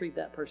did you treat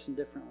that person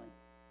differently?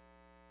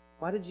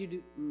 Why did you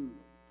do...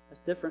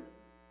 that's different.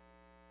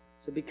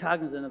 So be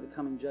cognizant of the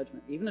coming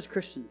judgment. Even as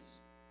Christians,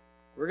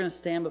 we're going to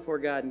stand before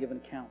God and give an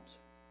account.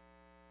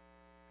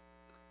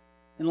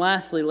 And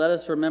lastly, let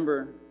us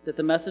remember that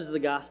the message of the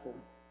gospel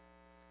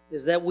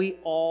is that we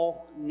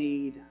all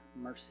need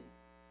mercy.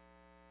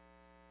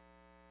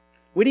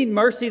 We need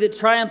mercy that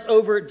triumphs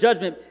over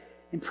judgment.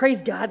 And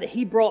praise God that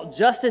He brought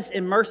justice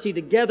and mercy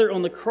together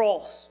on the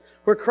cross,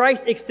 where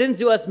Christ extends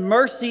to us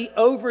mercy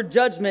over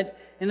judgment,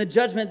 and the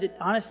judgment that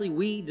honestly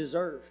we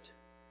deserved.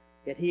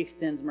 Yet He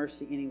extends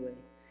mercy anyway.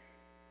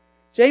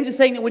 James is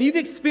saying that when you've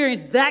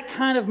experienced that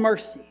kind of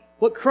mercy,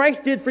 what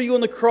Christ did for you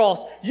on the cross,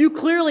 you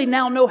clearly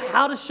now know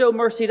how to show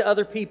mercy to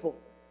other people.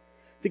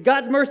 That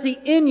God's mercy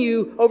in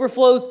you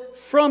overflows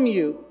from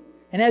you.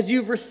 And as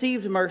you've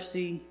received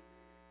mercy,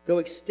 go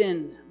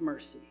extend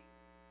mercy.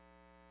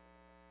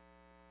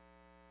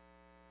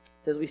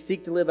 As we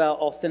seek to live out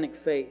authentic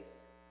faith,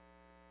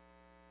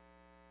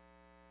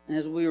 and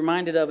as we'll be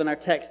reminded of in our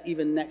text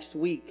even next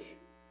week,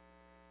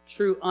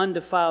 true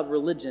undefiled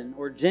religion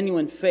or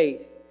genuine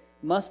faith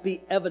must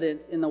be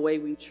evidenced in the way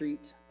we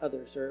treat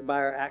others or by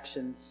our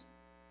actions.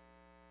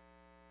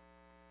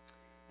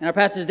 In our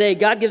passage today,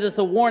 God gives us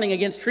a warning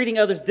against treating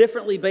others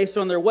differently based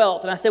on their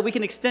wealth. And I said we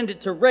can extend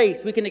it to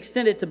race, we can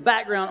extend it to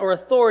background or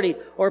authority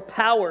or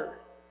power.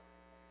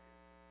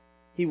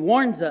 He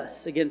warns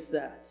us against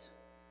that.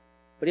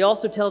 But He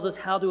also tells us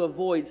how to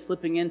avoid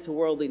slipping into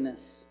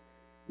worldliness,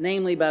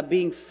 namely by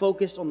being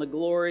focused on the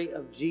glory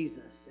of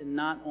Jesus and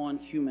not on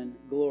human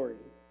glory.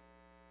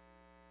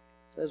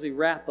 So as we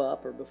wrap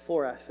up, or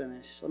before I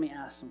finish, let me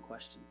ask some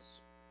questions.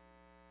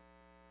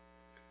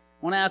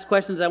 I want to ask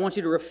questions that I want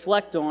you to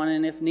reflect on,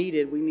 and if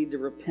needed, we need to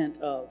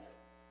repent of.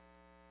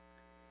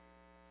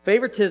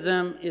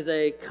 Favoritism is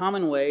a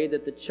common way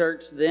that the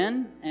church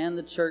then and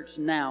the church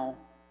now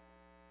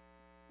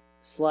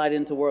slide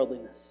into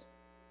worldliness.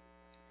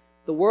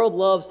 the world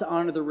loves to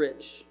honor the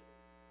rich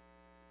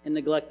and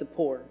neglect the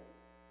poor.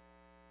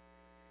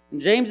 And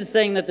James is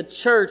saying that the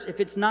church, if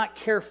it's not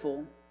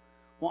careful,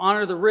 will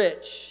honor the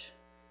rich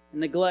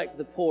and neglect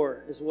the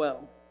poor as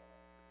well.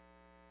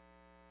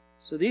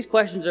 So these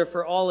questions are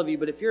for all of you,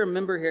 but if you're a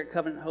member here at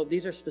Covenant Hope,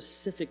 these are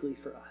specifically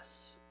for us.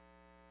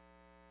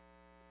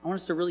 I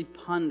want us to really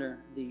ponder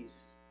these.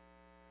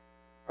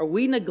 Are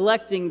we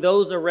neglecting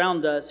those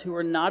around us who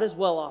are not as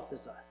well off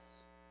as us?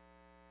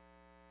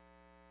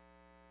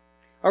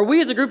 Are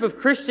we as a group of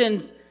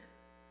Christians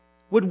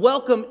would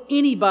welcome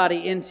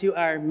anybody into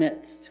our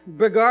midst,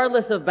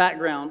 regardless of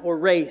background or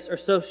race or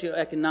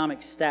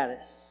socioeconomic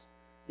status?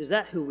 Is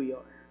that who we are?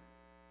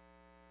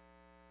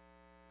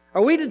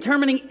 Are we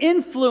determining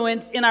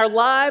influence in our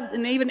lives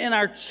and even in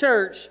our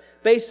church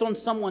based on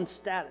someone's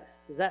status?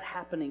 Is that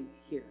happening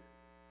here?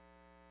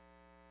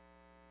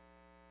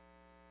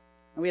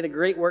 And we had a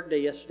great work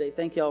day yesterday.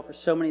 Thank you all for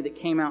so many that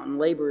came out and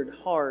labored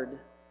hard.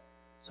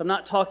 So I'm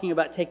not talking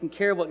about taking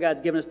care of what God's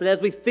given us, but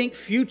as we think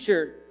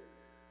future,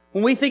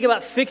 when we think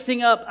about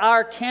fixing up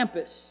our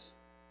campus,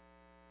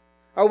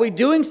 are we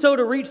doing so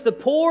to reach the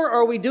poor,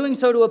 or are we doing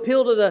so to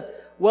appeal to the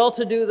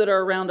well-to-do that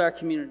are around our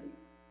community,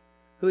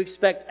 who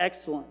expect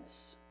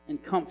excellence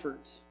and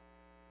comfort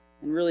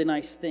and really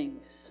nice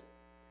things?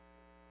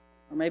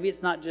 Or maybe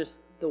it's not just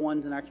the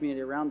ones in our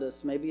community around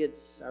us. Maybe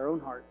it's our own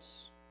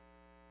hearts.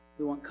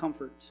 We want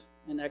comfort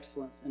and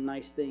excellence and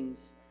nice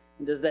things.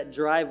 And does that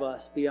drive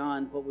us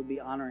beyond what would be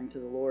honoring to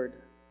the Lord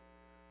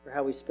for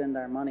how we spend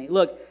our money?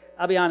 Look,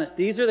 I'll be honest.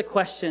 These are the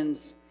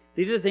questions,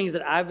 these are the things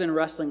that I've been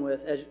wrestling with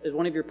as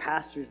one of your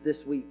pastors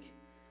this week,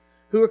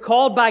 who are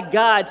called by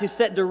God to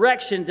set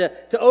direction,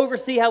 to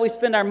oversee how we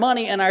spend our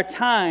money and our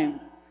time.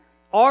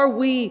 Are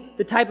we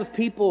the type of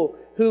people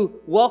who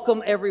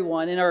welcome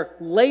everyone and are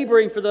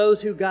laboring for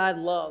those who God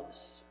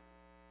loves?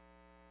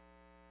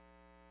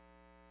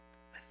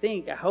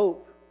 I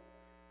hope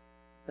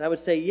that I would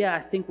say, yeah,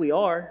 I think we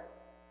are.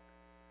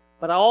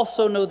 But I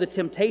also know the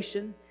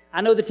temptation.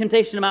 I know the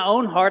temptation in my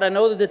own heart. I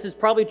know that this is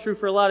probably true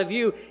for a lot of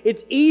you.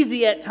 It's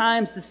easy at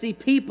times to see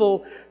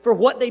people for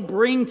what they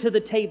bring to the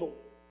table,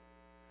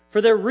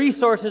 for their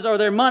resources or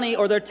their money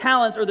or their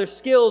talents or their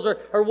skills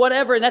or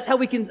whatever. And that's how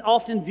we can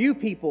often view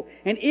people.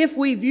 And if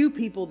we view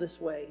people this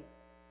way,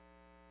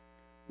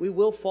 we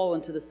will fall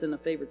into the sin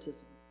of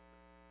favoritism.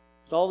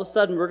 So all of a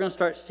sudden, we're going to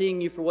start seeing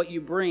you for what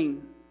you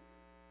bring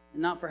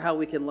and not for how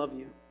we can love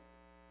you.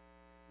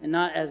 And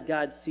not as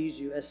God sees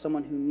you, as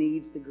someone who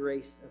needs the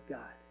grace of God.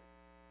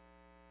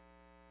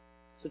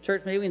 So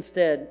church, may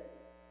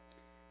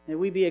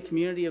we be a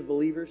community of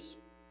believers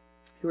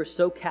who are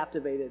so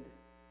captivated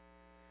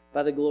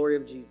by the glory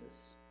of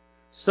Jesus,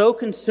 so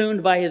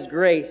consumed by His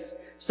grace,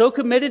 so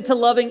committed to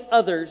loving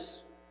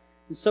others,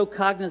 and so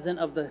cognizant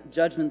of the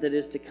judgment that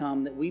is to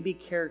come, that we be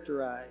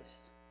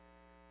characterized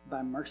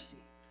by mercy.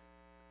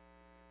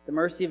 The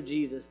mercy of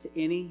Jesus to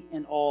any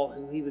and all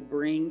who He would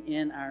bring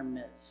in our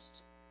midst.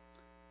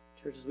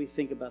 Church, as we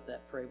think about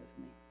that, pray with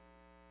me.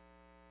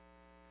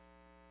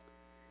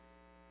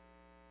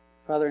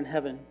 Father in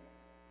heaven,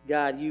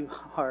 God, You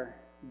are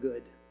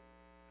good.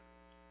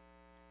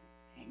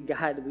 And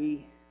God,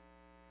 we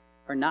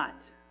are not.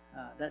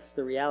 That's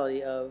the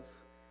reality of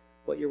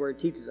what Your Word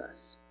teaches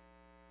us.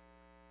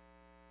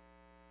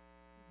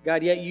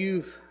 God, yet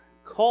You've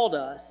called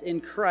us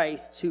in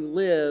Christ to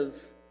live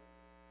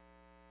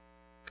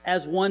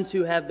as ones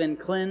who have been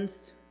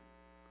cleansed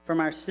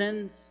from our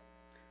sins,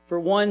 for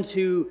ones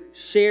who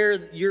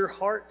share Your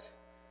heart,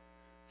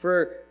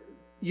 for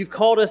You've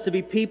called us to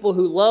be people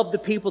who love the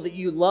people that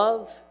You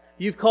love.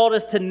 You've called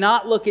us to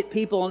not look at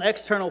people on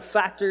external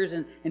factors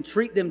and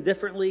treat them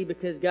differently,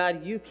 because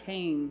God, You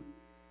came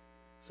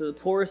for the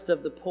poorest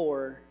of the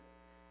poor,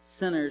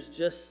 sinners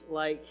just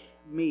like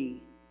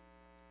me.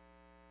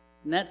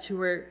 And that's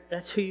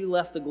who You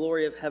left the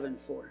glory of heaven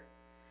for.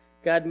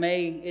 God,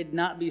 may it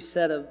not be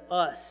said of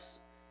us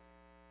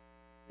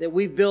that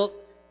we've built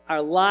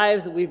our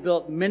lives, that we've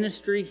built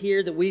ministry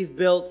here, that we've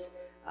built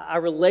our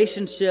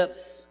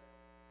relationships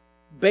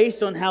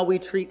based on how we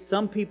treat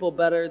some people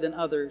better than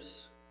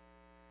others.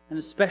 And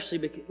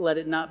especially let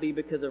it not be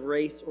because of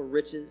race or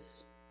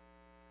riches.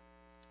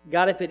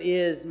 God, if it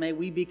is, may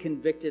we be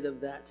convicted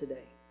of that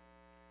today.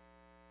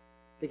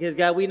 Because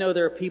God, we know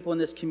there are people in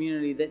this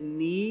community that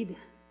need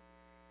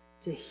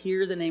to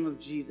hear the name of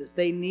Jesus.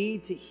 They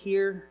need to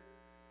hear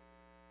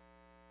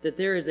that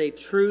there is a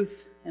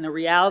truth and a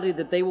reality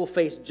that they will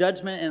face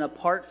judgment, and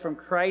apart from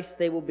Christ,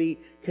 they will be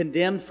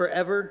condemned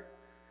forever.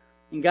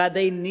 And God,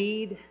 they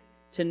need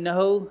to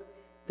know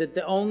that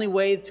the only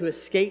way to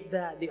escape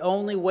that, the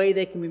only way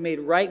they can be made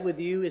right with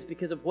You, is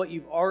because of what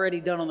You've already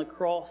done on the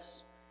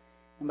cross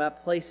and by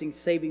placing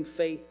saving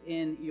faith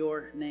in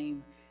Your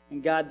name.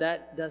 And God,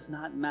 that does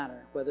not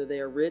matter whether they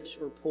are rich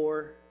or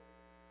poor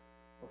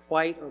or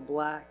white or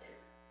black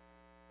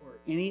or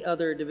any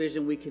other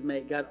division we could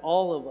make. God,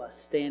 all of us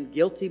stand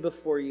guilty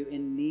before You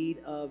in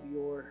need of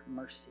Your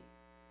mercy.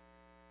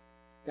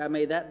 God,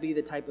 may that be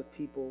the type of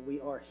people we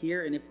are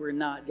here. And if we're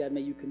not, God,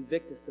 may You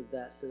convict us of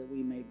that so that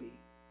we may be.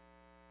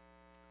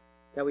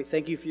 God, we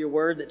thank you for your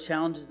word that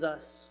challenges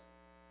us.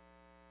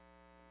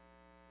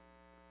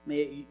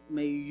 May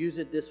you use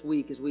it this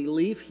week as we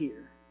leave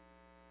here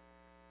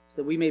so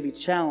that we may be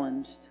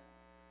challenged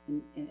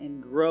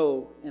and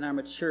grow in our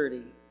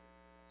maturity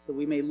so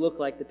we may look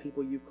like the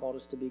people you've called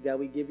us to be. God,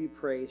 we give you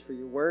praise for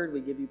your word.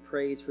 We give you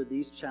praise for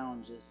these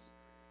challenges.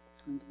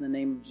 And in the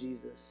name of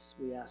Jesus,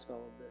 we ask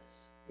all of this.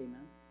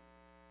 Amen.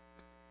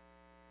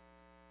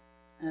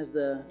 As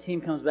the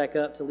team comes back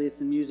up to lead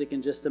some music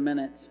in just a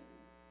minute,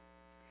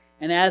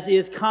 and as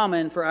is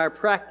common for our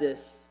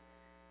practice,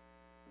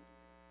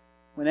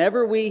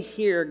 whenever we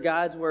hear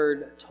God's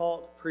word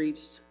taught,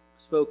 preached,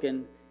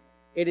 spoken,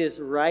 it is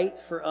right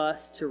for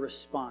us to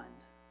respond.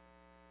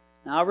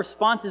 Now, our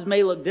responses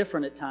may look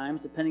different at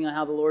times, depending on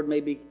how the Lord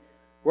may be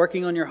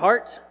working on your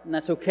heart, and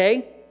that's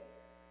okay.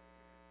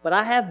 But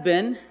I have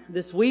been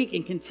this week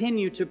and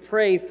continue to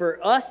pray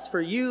for us, for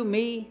you,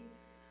 me,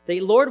 that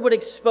the Lord would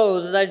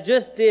expose, as I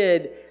just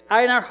did,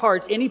 in our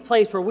hearts, any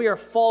place where we are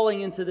falling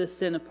into this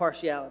sin of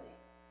partiality.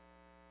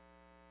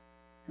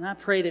 And I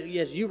pray that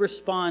as you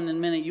respond in a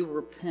minute, you will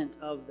repent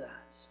of that.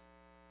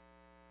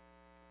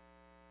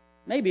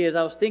 Maybe, as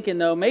I was thinking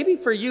though, maybe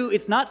for you,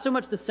 it's not so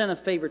much the sin of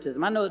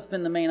favoritism. I know it's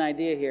been the main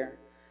idea here.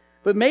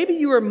 But maybe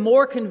you are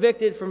more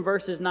convicted from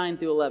verses 9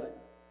 through 11.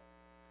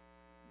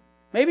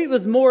 Maybe it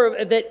was more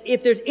of that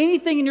if there's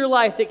anything in your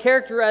life that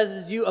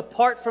characterizes you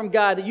apart from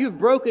God, that you've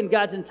broken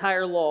God's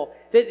entire law,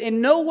 that in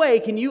no way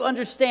can you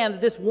understand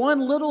that this one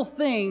little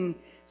thing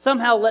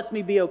somehow lets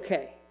me be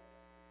okay.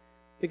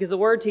 Because the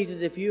Word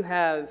teaches if you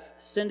have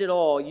sinned at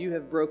all, you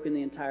have broken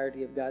the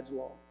entirety of God's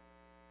law.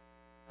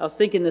 I was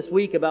thinking this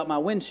week about my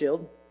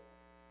windshield.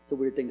 It's a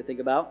weird thing to think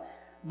about.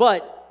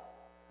 But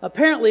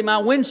apparently my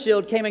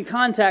windshield came in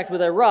contact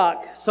with a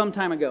rock some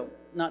time ago.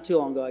 Not too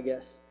long ago, I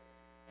guess.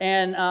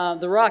 And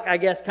the rock, I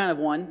guess, kind of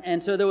won.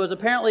 And so there was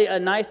apparently a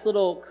nice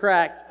little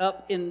crack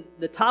up in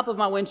the top of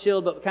my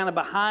windshield, but kind of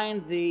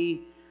behind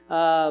the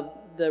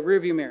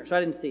rearview mirror. So I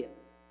didn't see it.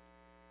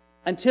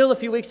 Until a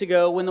few weeks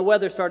ago when the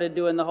weather started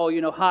doing the whole,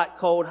 hot,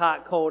 cold,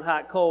 hot, cold,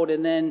 hot, cold.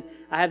 And then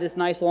I had this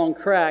nice long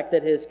crack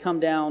that has come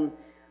down,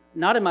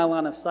 not in my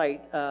line of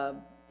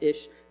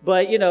sight-ish,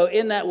 but,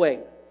 in that way.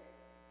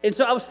 And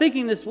so I was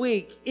thinking this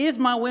week, is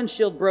my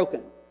windshield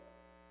broken?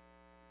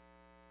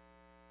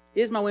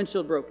 Is my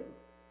windshield broken?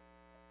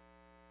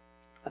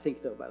 I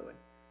think so, by the way.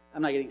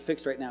 I'm not getting it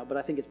fixed right now, but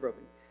I think it's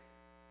broken.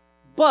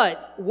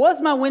 But was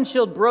my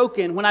windshield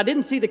broken when I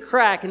didn't see the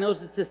crack and there was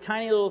just this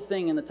tiny little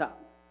thing in the top?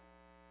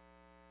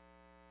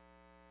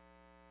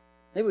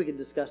 Maybe we could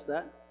discuss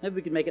that. Maybe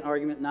we could make an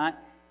argument not.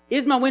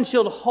 Is my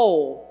windshield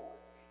whole?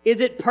 Is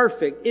it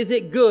perfect? Is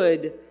it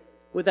good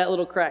with that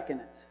little crack in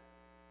it?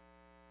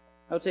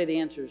 I would say the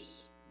answer is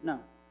no.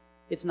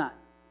 It's not.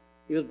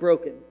 It was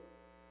broken.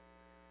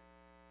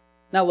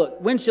 Now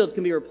look, windshields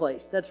can be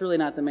replaced. That's really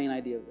not the main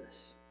idea of this.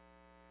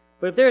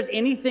 But if there's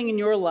anything in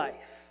your life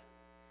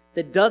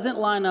that doesn't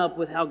line up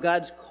with how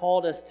God's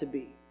called us to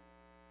be,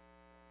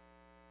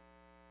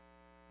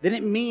 then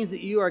it means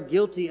that you are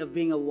guilty of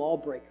being a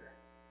lawbreaker.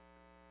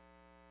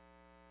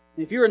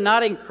 And if you are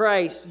not in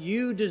Christ,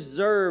 you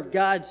deserve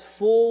God's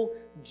full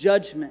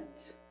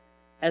judgment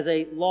as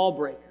a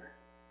lawbreaker.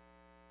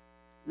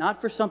 Not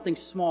for something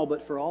small,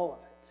 but for all of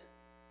it.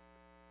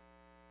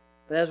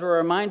 But as we're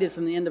reminded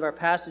from the end of our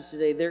passage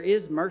today, there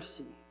is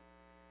mercy.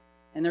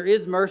 And there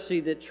is mercy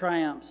that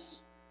triumphs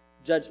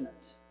judgment.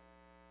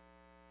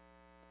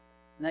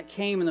 And that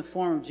came in the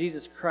form of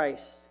Jesus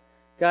Christ,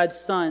 God's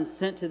Son,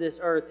 sent to this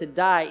earth to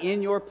die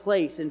in your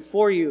place and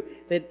for you.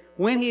 That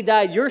when He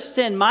died, your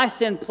sin, my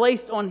sin,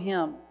 placed on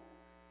Him.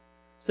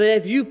 So that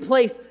if you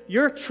place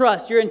your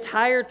trust, your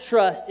entire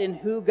trust in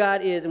who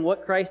God is and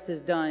what Christ has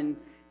done,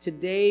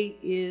 today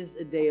is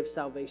a day of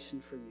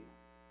salvation for you.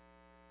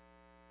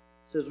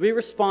 So as we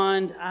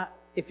respond,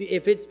 if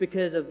it's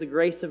because of the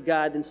grace of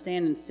God, then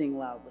stand and sing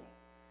loudly.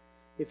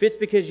 If it's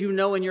because you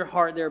know in your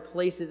heart there are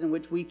places in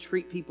which we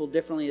treat people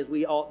differently as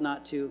we ought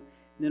not to,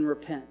 then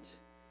repent.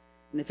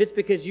 And if it's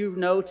because you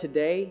know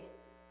today,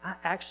 I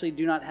actually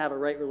do not have a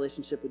right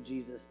relationship with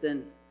Jesus,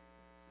 then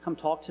come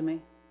talk to me.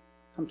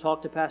 Come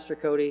talk to Pastor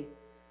Cody.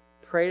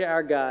 Pray to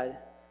our God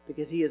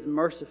because He is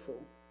merciful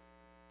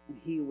and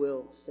He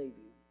will save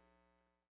you.